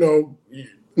 Well, you know,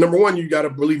 number one, you got to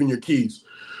believe in your keys.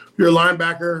 If you're a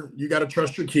linebacker, you got to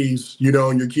trust your keys, you know,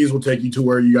 and your keys will take you to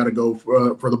where you got to go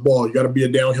for the ball. You got to be a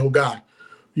downhill guy.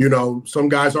 You know, some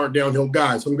guys aren't downhill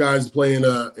guys. Some guys play in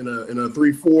a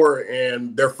 3-4,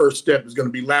 and their first step is going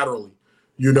to be laterally.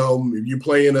 You know, if you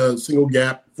play in a single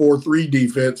gap 4-3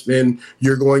 defense, then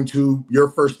your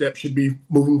first step should be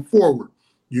moving forward.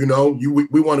 You know,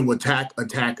 we want to attack.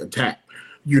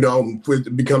 You know, if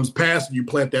it becomes pass, you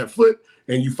plant that foot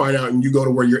and you find out and you go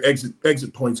to where your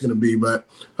exit point is going to be. But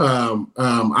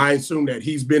I assume that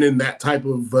he's been in that type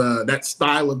of that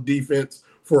style of defense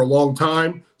for a long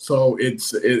time. So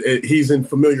he's in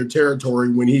familiar territory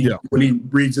when he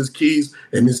reads his keys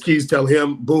and his keys tell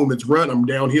him, boom, it's run. I'm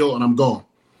downhill and I'm gone.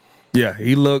 Yeah,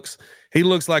 he looks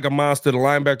like a monster. The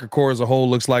linebacker core as a whole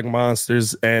looks like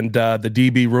monsters, and the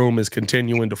DB room is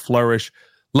continuing to flourish.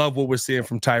 Love what we're seeing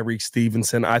from Tyreek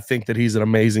Stevenson. I think that he's an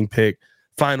amazing pick.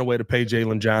 Find a way to pay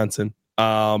Jalen Johnson.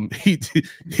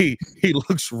 He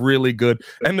looks really good.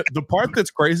 And the part that's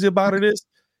crazy about it is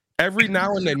every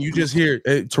now and then you just hear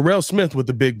Terrell Smith with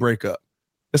the big breakup.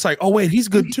 It's like, oh wait, he's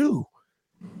good too.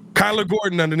 Kyler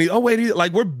Gordon underneath. Oh wait,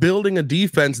 we're building a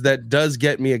defense that does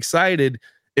get me excited.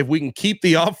 If we can keep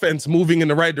the offense moving in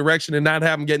the right direction and not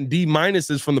have them getting D-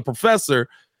 from the professor.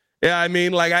 Yeah, I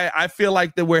mean, I feel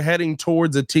like that we're heading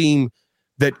towards a team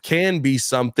that can be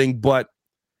something, but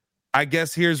I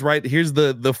guess here's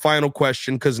the final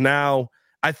question, because now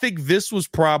I think this was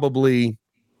probably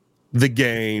the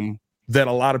game that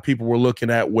a lot of people were looking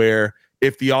at where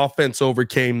if the offense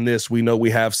overcame this, we know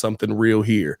we have something real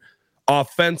here.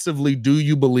 Offensively, do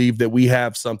you believe that we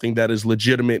have something that is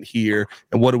legitimate here,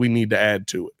 and what do we need to add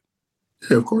to it?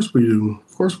 Yeah, of course we do.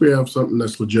 Of course we have something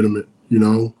that's legitimate. You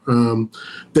know,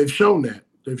 they've shown that.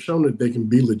 They've shown that they can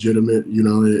be legitimate. You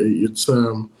know, it's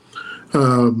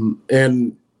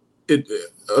and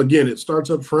it starts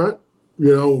up front.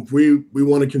 You know, if we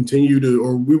want to continue to,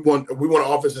 or we want an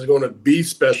offense that's going to be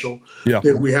special,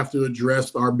 then we have to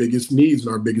address our biggest needs,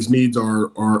 and our biggest needs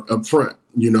are up front.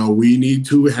 You know, we need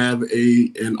to have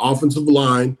an offensive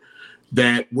line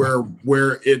that where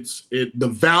the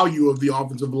value of the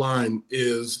offensive line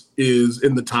is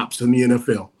in the tops in the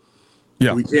NFL.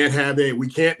 Yeah, we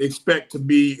can't expect to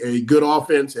be a good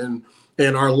offense and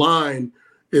our line,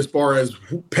 as far as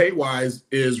pay wise,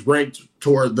 is ranked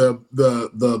toward the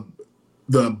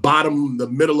bottom, the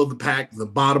middle of the pack, the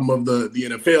bottom of the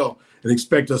NFL, and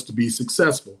expect us to be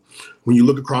successful. When you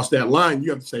look across that line, you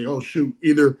have to say, oh shoot,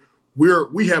 either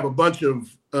we have a bunch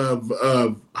of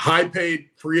high paid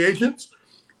free agents,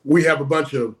 we have a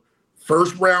bunch of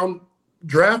first round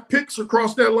draft picks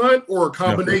across that line, or a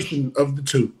combination of the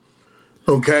two.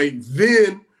 Okay,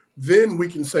 then we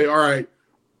can say, all right,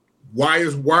 why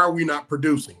are we not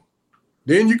producing?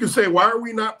 Then you can say, why are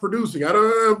we not producing? I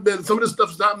don't know. Some of this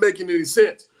stuff's not making any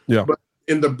sense. Yeah. But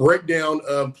in the breakdown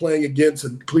of playing against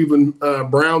a Cleveland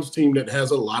Browns team that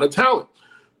has a lot of talent,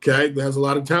 that has a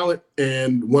lot of talent,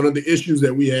 and one of the issues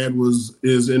that we had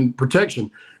is in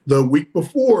protection. The week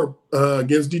before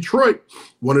against Detroit,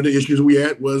 one of the issues we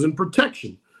had was in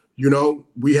protection. You know,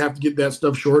 we have to get that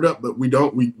stuff shored up, but we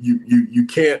don't. You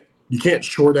can't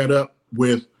shore that up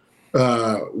with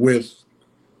the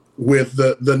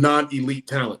non-elite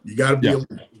talent. You got to be elite.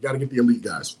 You got to get the elite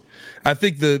guys. I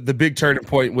think the big turning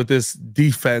point with this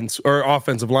defense, or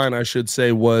offensive line, I should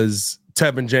say, was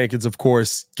Tevin Jenkins, of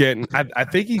course, getting. I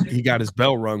think he got his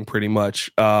bell rung pretty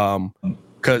much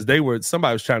because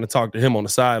somebody was trying to talk to him on the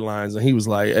sidelines, and he was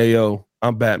like, "Hey yo,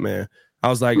 I'm Batman." I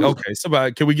was like, "Okay,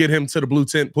 somebody, can we get him to the blue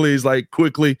tent, please? Like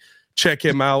quickly." Check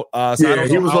him out.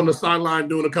 He was on the sideline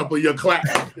doing a couple of your claps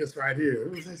like this right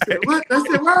here. I said, what? I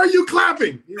said, why are you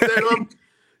clapping? He said,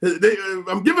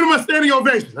 I'm giving him a standing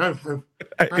ovation.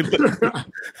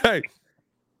 Hey,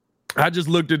 I just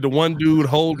looked at the one dude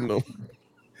holding him,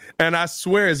 and I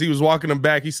swear as he was walking him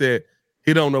back, he said,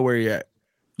 he don't know where he at.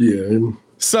 Yeah.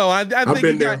 So I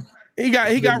think he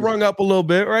got rung up a little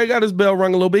bit, right? Got his bell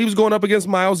rung a little bit. He was going up against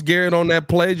Myles Garrett on that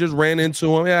play, just ran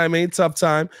into him. Yeah, I mean, tough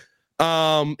time.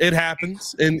 It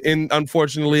happens in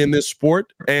unfortunately in this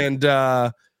sport. And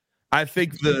I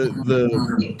think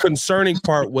the concerning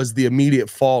part was the immediate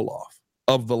fall off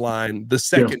of the line the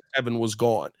second Evan was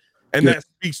gone. And that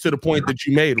speaks to the point that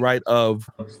you made, right? Of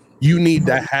you need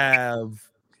to have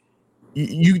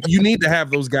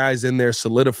those guys in there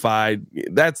solidified.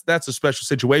 That's a special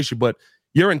situation, but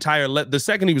your entire the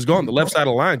second he was gone, the left side of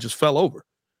the line just fell over.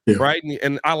 Yeah. Right.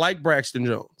 And I like Braxton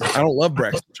Jones. I don't love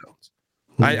Braxton Jones.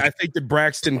 I think that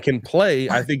Braxton can play.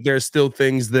 I think there's still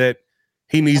things that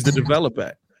he needs to develop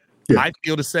at. Yeah. I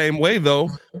feel the same way, though,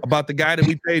 about the guy that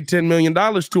we paid $10 million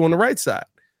to on the right side.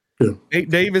 Yeah. Nate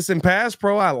Davis in pass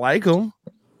pro, I like him,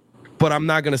 but I'm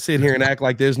not going to sit here and act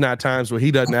like there's not times where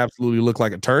he doesn't absolutely look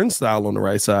like a turnstile on the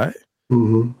right side.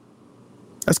 Mm-hmm.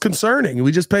 That's concerning.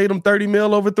 We just paid him $30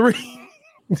 million over 3.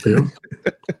 Yeah.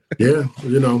 Yeah.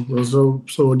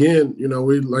 So again,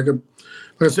 we like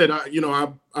I said,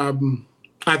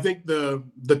 I think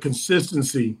the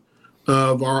consistency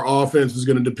of our offense is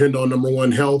going to depend on, number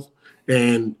one, health,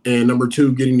 and number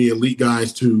two, getting the elite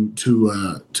guys to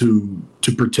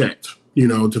protect,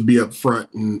 to be up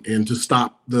front and to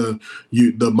stop the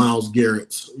Myles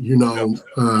Garretts,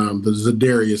 the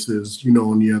Zadariuses,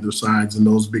 on the other sides, and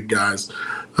those big guys.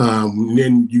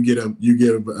 Then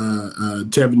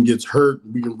Tevin gets hurt,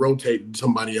 we can rotate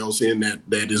somebody else in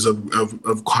that is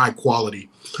of high quality.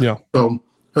 Yeah. So,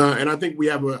 and I think we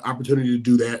have an opportunity to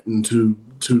do that and to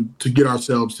get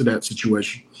ourselves to that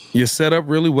situation. You set up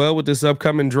really well with this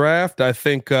upcoming draft. I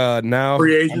think now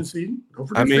free agency.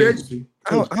 Free agency.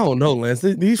 I don't know, Lance.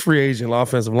 These free agent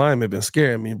offensive linemen have been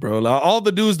scaring me, bro. All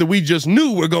the dudes that we just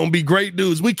knew were going to be great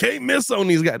dudes. We can't miss on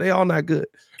these guys. They all not good.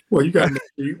 Well,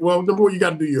 number one, you got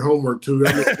to do your homework too.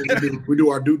 We do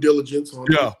our due diligence on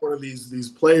one of these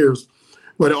players.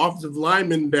 But offensive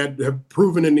linemen that have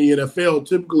proven in the NFL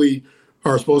typically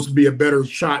are supposed to be a better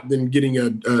shot than getting a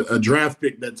draft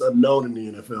pick that's unknown in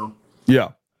the NFL. Yeah.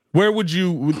 Where would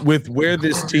you, with where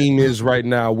this team is right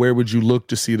now, where would you look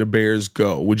to see the Bears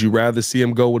go? Would you rather see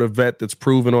him go with a vet that's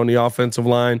proven on the offensive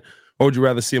line, or would you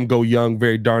rather see him go young,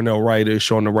 very Darnell Wright-ish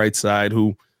on the right side,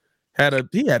 who had an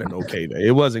okay day?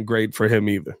 It wasn't great for him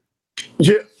either.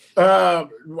 Yeah,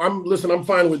 I'm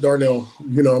fine with Darnell.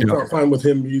 I'm fine with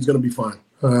him. He's going to be fine.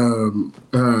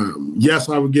 Yes,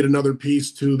 I would get another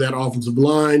piece to that offensive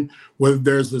line.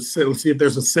 Whether let's see if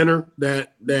there's a center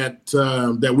that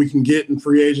we can get in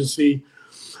free agency.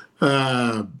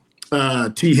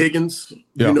 T. Higgins,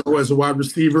 as a wide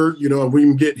receiver, if we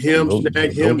can get him,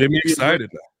 snag him. Don't get me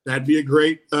excited. That'd be a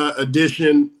great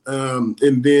addition.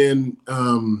 And then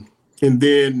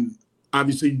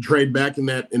obviously trade back in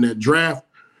that draft.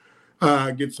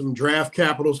 Get some draft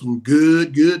capital, some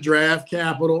good draft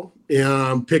capital.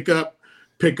 Pick up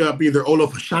either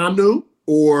Olofashanu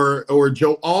or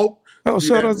Joe Alt. Oh,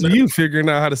 shout out to you figuring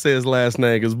out how to say his last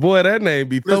name, because boy, that name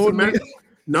be throwing me.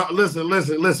 No, listen.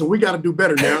 We got to do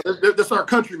better now. That's our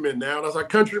countrymen now. That's our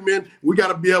countrymen. We got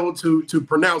to be able to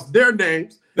pronounce their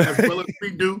names as well as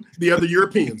we do the other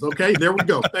Europeans. Okay, there we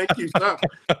go. Thank you, sir.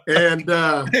 And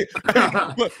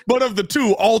but of the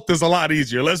two, Alt is a lot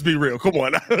easier. Let's be real. Come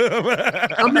on. I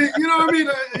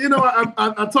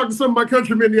talked to some of my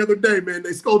countrymen the other day, man.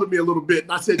 They scolded me a little bit,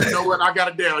 and I said, you know what? I got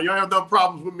it down. You don't have no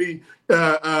problems with me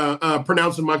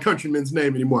pronouncing my countryman's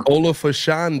name anymore.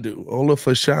 Olofashandu.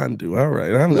 All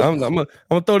right, I'm gonna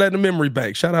throw that in the memory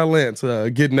bank. Shout out Lance,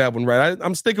 getting that one right.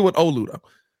 I'm sticking with Olu though.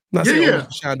 Not saying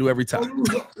Olofashandu every time.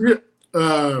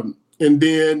 And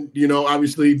then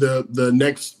obviously the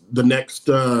next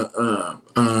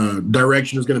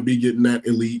direction is going to be getting that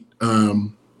elite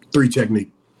 3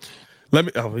 technique. Let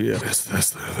me. Oh yeah, that's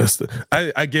the.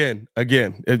 Again,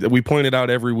 we pointed out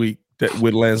every week that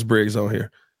with Lance Briggs on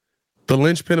here, the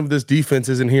linchpin of this defense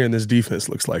isn't here, and this defense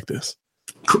looks like this.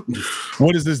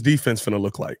 What is this defense going to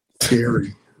look like?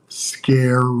 Scary.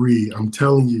 I'm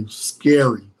telling you,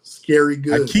 scary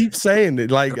good. I keep saying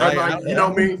it, like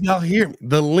y'all hear me.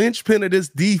 The linchpin of this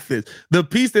defense, the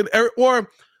piece that, or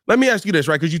let me ask you this,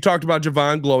 right? Because you talked about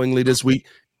Javon glowingly this week.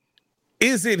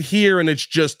 Is it here and it's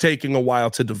just taking a while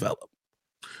to develop?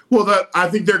 Well, I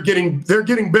think they're getting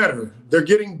better. They're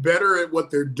getting better at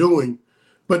what they're doing.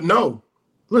 But no,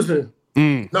 listen,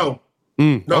 no,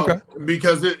 okay.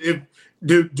 Because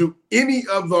do any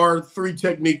of our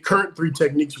current 3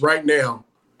 techniques right now,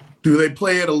 do they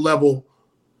play at a level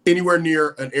anywhere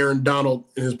near an Aaron Donald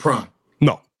in his prime?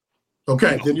 No.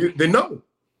 Okay, no.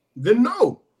 Then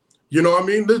no. You know what I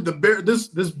mean?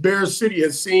 This Bears City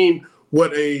has seen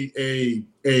what a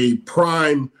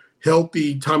prime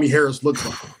healthy Tommy Harris looks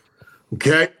like.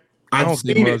 Okay. I don't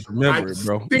think Muzz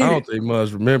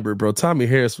remember it, bro. Tommy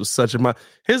Harris was such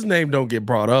his name don't get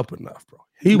brought up enough, bro.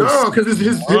 Because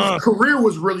his career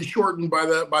was really shortened by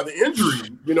the injury.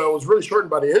 It was really shortened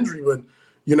by the injury, but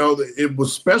it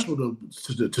was special to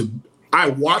I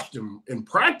watched him in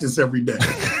practice every day.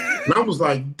 And I was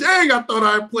like, dang, I thought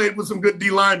I played with some good D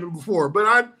linemen before. But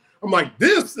I'm like,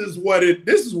 this is what it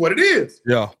is.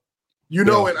 Yeah.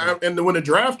 And when the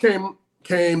draft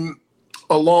came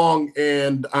along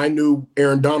and I knew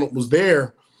Aaron Donald was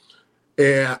there,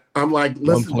 and I'm like,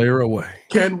 listen, 1 player away.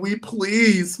 Can we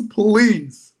please,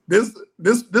 this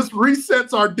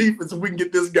resets our defense if we can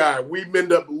get this guy. We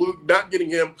end up not getting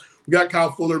him. We got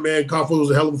Kyle Fuller, man. Kyle Fuller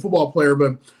was a hell of a football player,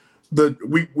 but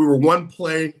we were 1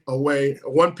 pick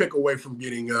away from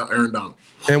getting Aaron Donald.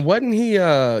 And wasn't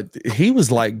he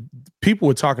was like, people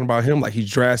were talking about him like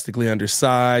he's drastically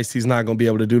undersized. He's not going to be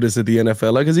able to do this at the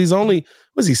NFL. Like, because he's only,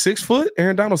 was he 6 foot?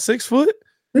 Aaron Donald 6 foot?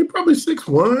 He probably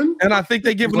 6'1". And I think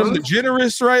they giving him the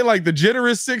generous, right? Like the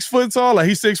generous 6 foot tall. Like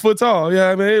he's 6 foot tall. Yeah,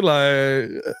 I mean, like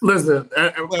listen,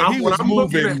 he was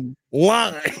moving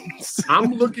lines.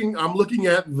 I'm looking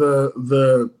at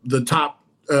the top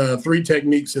 3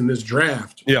 techniques in this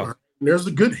draft. Yeah, and there's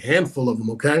a good handful of them.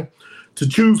 Okay, to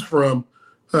choose from.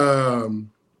 The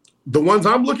ones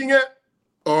I'm looking at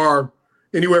are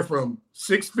anywhere from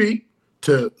 6 feet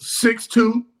to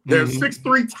 6'2". They're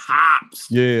 6'3" tops.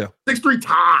 Yeah. 6'3"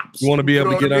 tops. You want to be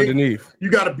able to get underneath.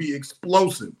 You got to be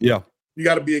explosive. Yeah. You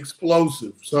got to be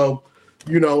explosive. So,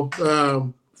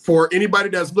 for anybody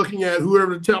that's looking at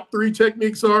whoever the top 3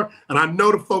 techniques are, and I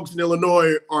know the folks in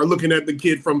Illinois are looking at the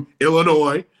kid from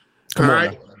Illinois. All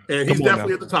right. And he's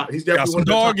definitely at the top. He's definitely got some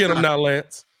dog in him now,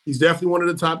 Lance. He's definitely one of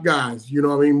the top guys. You know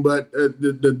what I mean? But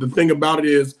the thing about it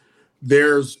is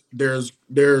there's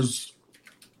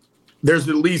at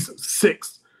least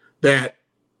 6 that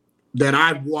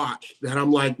I've watched that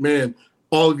I'm like, man,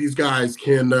 all of these guys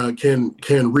can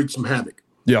wreak some havoc.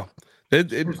 Yeah,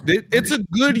 it's a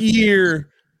good year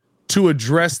to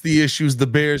address the issues the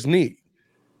Bears need,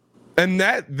 and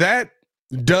that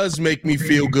does make me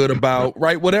feel good about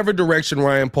whatever direction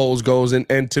Ryan Poles goes.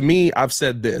 And to me, I've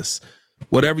said this: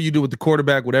 whatever you do with the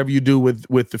quarterback, whatever you do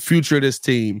with the future of this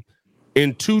team,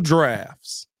 in 2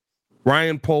 drafts.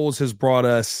 Ryan Poles has brought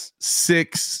us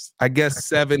 6, I guess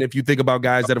 7, if you think about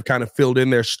guys that have kind of filled in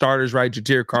their starters, right?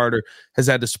 Ja'Tyre Carter has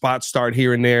had the spot start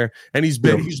here and there, and he's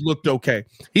looked okay.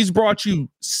 He's brought you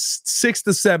 6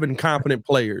 to 7 competent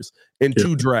players in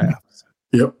 2 drafts.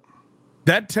 Yep.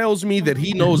 That tells me that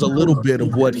he knows a little bit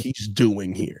of what he's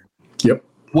doing here. Yep.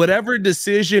 Whatever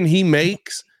decision he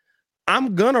makes,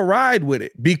 I'm going to ride with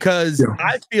it because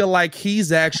I feel like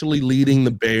he's actually leading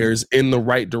the Bears in the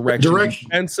right direction.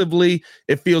 Defensively,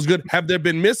 it feels good. Have there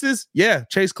been misses? Yeah.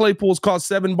 Chase Claypool's caught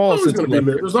 7 balls. There's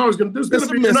always going to be.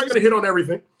 You're not going to hit on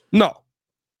everything. No.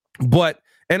 But,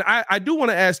 and I do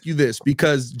want to ask you this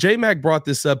because J-Mac brought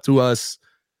this up to us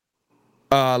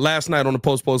last night on the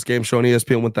post game show on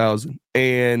ESPN 1000.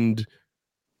 And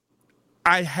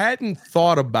I hadn't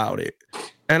thought about it.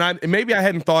 And maybe I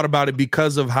hadn't thought about it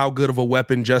because of how good of a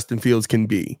weapon Justin Fields can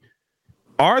be.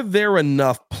 Are there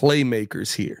enough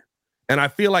playmakers here? And I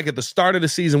feel like at the start of the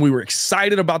season, we were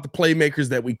excited about the playmakers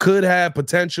that we could have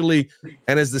potentially.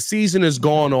 And as the season has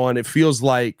gone on, it feels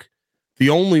like the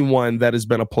only one that has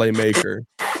been a playmaker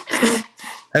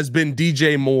has been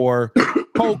DJ Moore,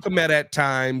 Cole Kmet at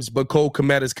times, but Cole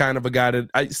Kmet is kind of a guy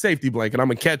that safety blanket. I'm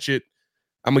going to catch it.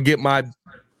 I'm going to get my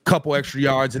couple extra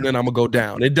yards and then I'm gonna go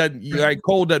down. It doesn't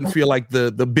Cole doesn't feel like the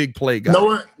big play guy.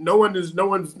 No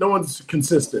one's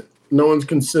consistent. No one's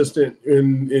consistent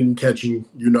in catching,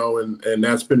 and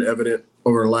that's been evident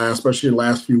over especially the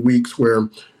last few weeks where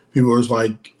people was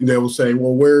like they will say,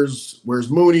 well, where's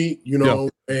Mooney,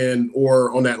 and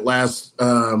or on that last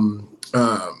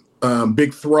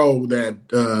big throw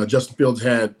that Justin Fields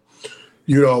had,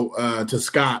 to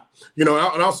Scott. And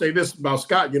I'll say this about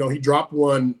Scott. He dropped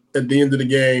one at the end of the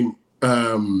game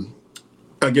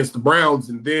against the Browns,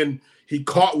 and then he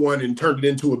caught one and turned it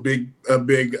into a big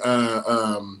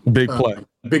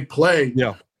play.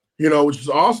 Yeah, which is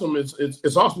awesome.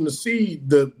 It's awesome to see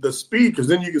the speed because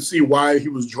then you can see why he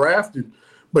was drafted.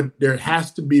 But there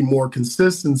has to be more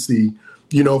consistency,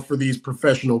 for these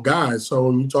professional guys. So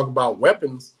when you talk about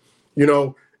weapons, in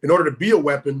order to be a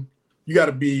weapon, you got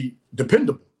to be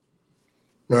dependable.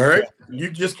 All right. You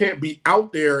just can't be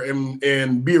out there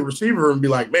and be a receiver and be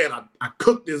like, man, I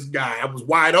cooked this guy. I was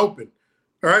wide open.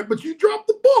 All right. But you dropped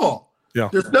the ball. Yeah.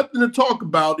 There's nothing to talk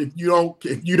about if you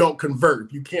don't convert,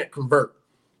 if you can't convert.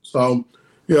 So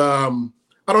I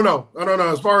don't know.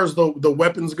 As far as the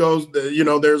weapons goes,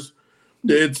 there's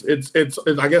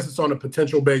I guess it's on a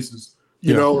potential basis,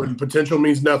 and potential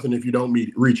means nothing if you don't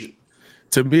reach it.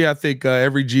 To me, I think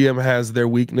every GM has their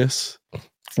weakness.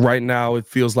 Right now, it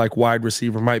feels like wide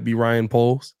receiver might be Ryan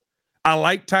Poles. I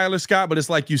like Tyler Scott, but it's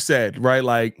like you said, right?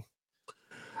 Like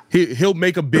he'll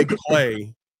make a big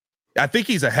play. I think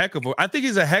he's a heck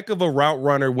of a route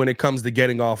runner when it comes to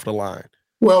getting off the line.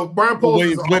 Well, Brian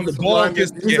Poles when the ball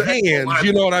gets in your hands,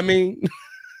 you know what I mean?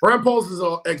 Brian Poles is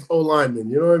an ex-O lineman,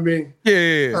 you know what I mean?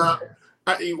 Yeah.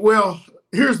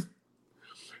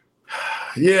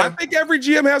 Yeah. I think every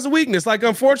GM has a weakness. Like,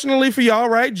 unfortunately for y'all,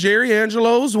 right? Jerry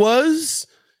Angelo's was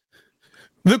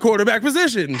the quarterback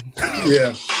position.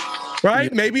 Yeah. Right?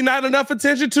 Yeah. Maybe not enough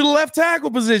attention to the left tackle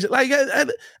position. Like,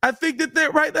 I think that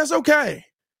they're right. That's okay.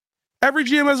 Every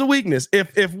GM has a weakness.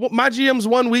 If my GM's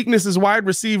one weakness is wide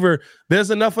receiver,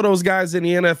 there's enough of those guys in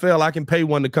the NFL. I can pay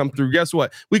one to come through. Guess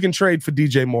what? We can trade for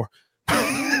DJ Moore.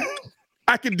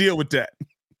 I can deal with that.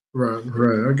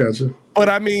 Right. I got you. But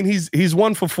I mean, he's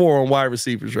 1 for 4 on wide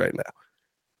receivers right now.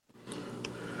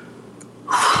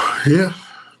 Yeah.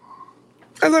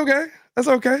 That's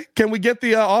okay. Can we get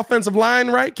the offensive line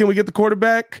right? Can we get the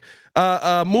quarterback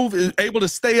able to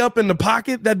stay up in the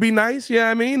pocket? That'd be nice. Yeah,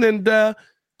 I mean, and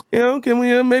can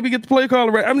we maybe get the play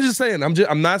caller right? I'm just saying. I'm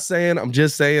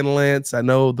just saying, Lance. I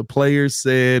know the players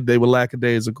said they were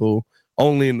lackadaisical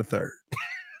only in the third.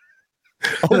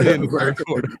 Only in the third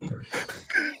quarter.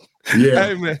 Yeah.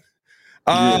 Hey, man.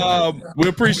 We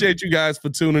appreciate you guys for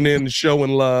tuning in and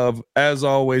showing love. As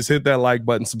always, hit that like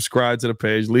button, subscribe to the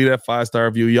page, leave that 5-star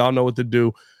review. Y'all know what to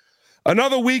do.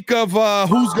 Another week of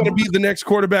who's going to be the next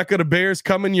quarterback of the Bears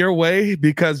coming your way,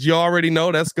 because you already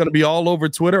know that's going to be all over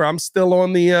Twitter. I'm still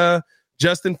on the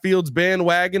Justin Fields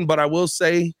bandwagon, but I will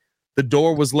say the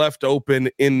door was left open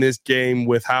in this game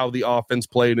with how the offense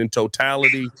played in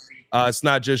totality. It's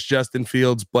not just Justin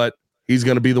Fields, but he's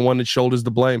going to be the one that shoulders the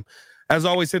blame. As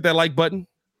always, hit that like button.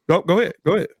 Go ahead.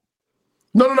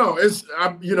 No. It's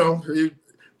I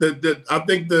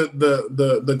think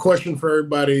the question for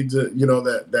everybody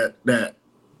that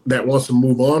wants to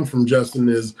move on from Justin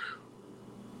is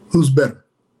who's better.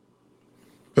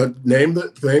 But name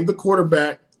the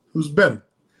quarterback who's better.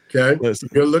 Okay, listen.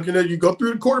 You go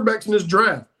through the quarterbacks in this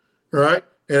draft, all right,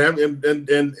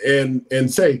 and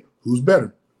say who's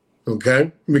better.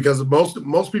 Okay, because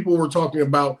most people were talking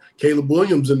about Caleb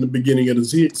Williams in the beginning of the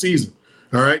season.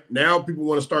 All right, now people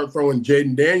want to start throwing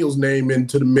Jaden Daniels' name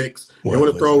into the mix. They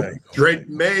want to throw Drake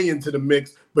May into the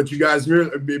mix, but you guys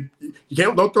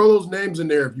don't throw those names in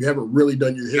there if you haven't really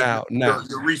done your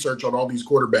research on all these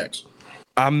quarterbacks.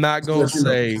 I'm not gonna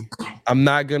say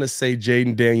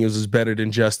Jaden Daniels is better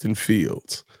than Justin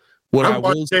Fields. I've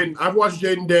watched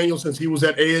Jaden Daniels since he was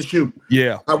at ASU.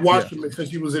 Yeah. I've watched him since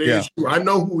he was at ASU. I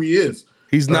know who he is.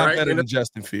 He's not better than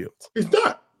Justin Fields. He's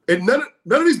not. And none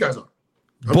of these guys are.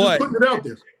 I'm just putting it out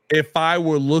there. If I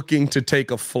were looking to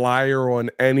take a flyer on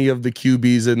any of the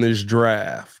QBs in this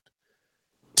draft,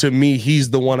 to me, he's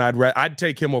the one I'd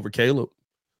take him over Caleb.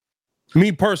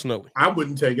 Me personally. I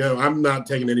wouldn't take him. I'm not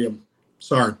taking any of them.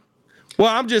 Sorry. Well,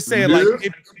 I'm just saying,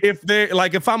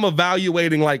 if I'm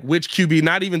evaluating which QB,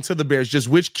 not even to the Bears, just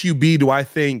which QB do I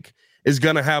think is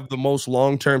going to have the most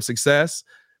long-term success?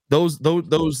 Those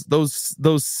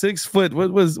 6 foot.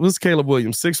 What's Caleb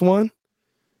Williams? 6'1"?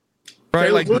 Right,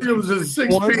 Caleb Williams is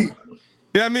 6 feet.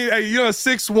 Yeah, I mean,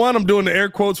 6'1". I'm doing the air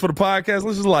quotes for the podcast.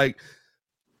 This is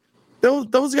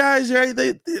those guys, right?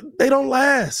 They don't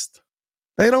last.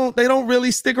 They don't really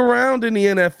stick around in the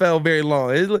NFL very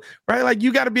long, right?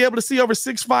 You got to be able to see over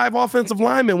 6'5" offensive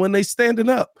linemen when they standing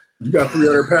up. You got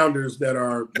 300-pounders that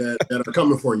are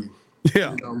coming for you.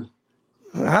 Yeah.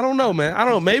 I don't know, man. I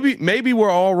don't know. Maybe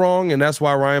we're all wrong, and that's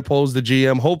why Ryan Poles the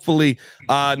GM. Hopefully,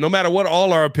 no matter what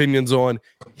all our opinions on,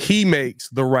 he makes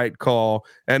the right call.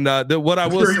 And what I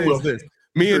will say is this: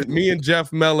 me and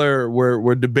Jeff Meller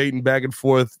were debating back and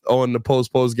forth on the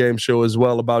post game show as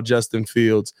well about Justin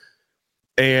Fields.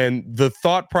 And the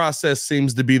thought process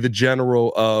seems to be the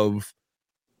general of,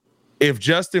 if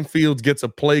Justin Fields gets a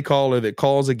play caller that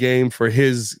calls a game for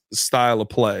his style of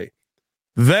play,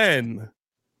 then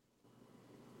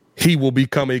he will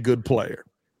become a good player.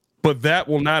 But that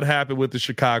will not happen with the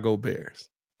Chicago Bears.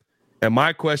 And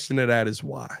my question to that is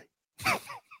why?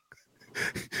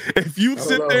 If you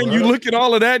sit there and you look at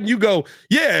all of that and you go,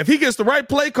 yeah, if he gets the right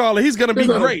play caller, he's going to be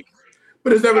great. But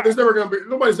there's never going to be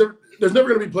there's never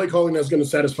going to be play calling that's going to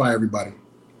satisfy everybody.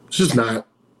 It's just not.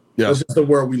 Yeah. It's just the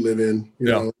world we live in. You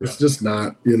know, it's just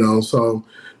not. So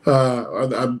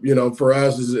for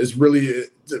us, it's really,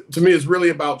 to me, it's really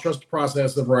about trust the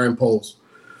process of Ryan Poles.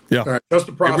 Yeah, all right, trust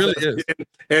the process. It really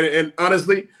is. And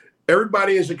honestly,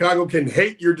 everybody in Chicago can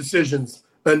hate your decisions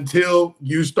until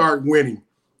you start winning.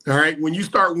 All right, when you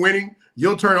start winning,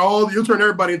 you'll turn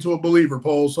everybody into a believer,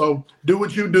 Paul. So do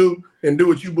what you do and do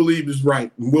what you believe is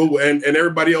right. And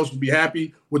everybody else will be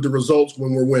happy with the results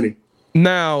when we're winning.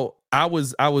 Now, I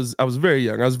was very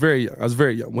young. I was very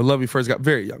young when Lovey first got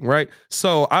very young, right?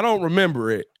 So I don't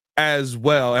remember it as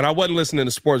well. And I wasn't listening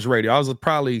to sports radio. I was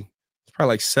probably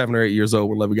like 7 or 8 years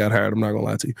old when Lovey got hired. I'm not gonna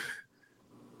lie to you.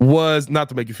 Was not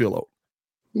to make you feel old.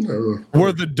 No.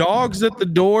 Were the dogs at the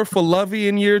door for Lovey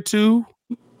in year 2?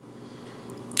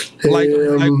 Like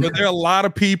were there a lot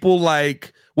of people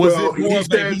was it more of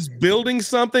he's building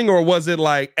something, or was it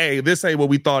like, hey, this ain't what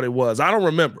we thought it was? I don't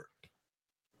remember.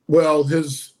 Well,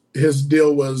 his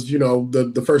deal was,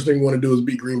 the first thing we want to do is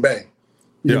beat Green Bay.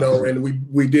 You know, and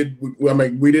we did.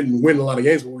 We didn't win a lot of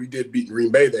games, but we did beat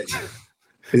Green Bay that year.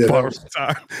 And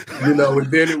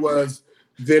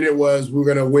then it was we're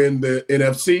going to win the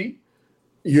NFC,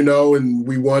 and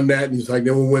we won that. And he's like,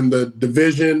 then we'll win the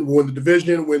division, win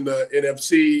the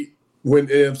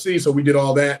NFC. So we did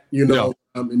all that,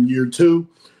 in year 2.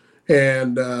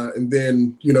 And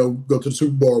then, go to the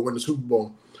Super Bowl, win the Super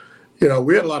Bowl.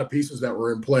 We had a lot of pieces that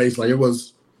were in place. Like it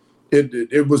was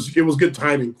good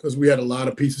timing because we had a lot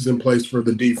of pieces in place for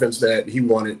the defense that he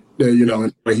wanted,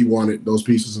 and he wanted those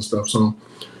pieces and stuff. So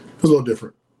it was a little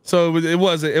different. So it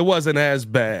wasn't as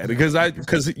bad because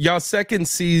y'all second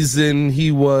season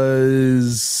he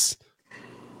was,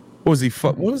 what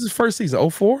was his first season?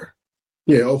 2004?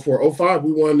 Yeah, 2004. 2005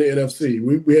 we won the NFC.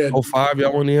 We had 2005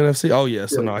 y'all won the NFC. Oh yeah,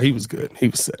 so no, he was good. He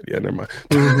was set. Yeah, never mind.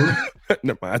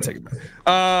 Never mind. I take it back.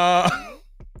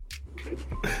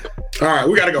 All right,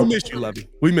 we gotta go. We miss you, Lovey.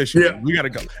 We miss you. Yeah. We gotta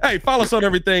go. Hey, follow us on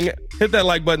everything. Hit that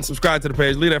like button, subscribe to the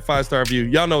page, leave that 5-star review.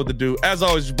 Y'all know what to do. As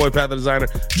always, your boy Pat the Designer,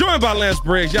 joined by Lance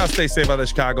Briggs. Y'all stay safe out of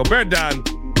Chicago. Bear down.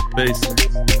 Peace.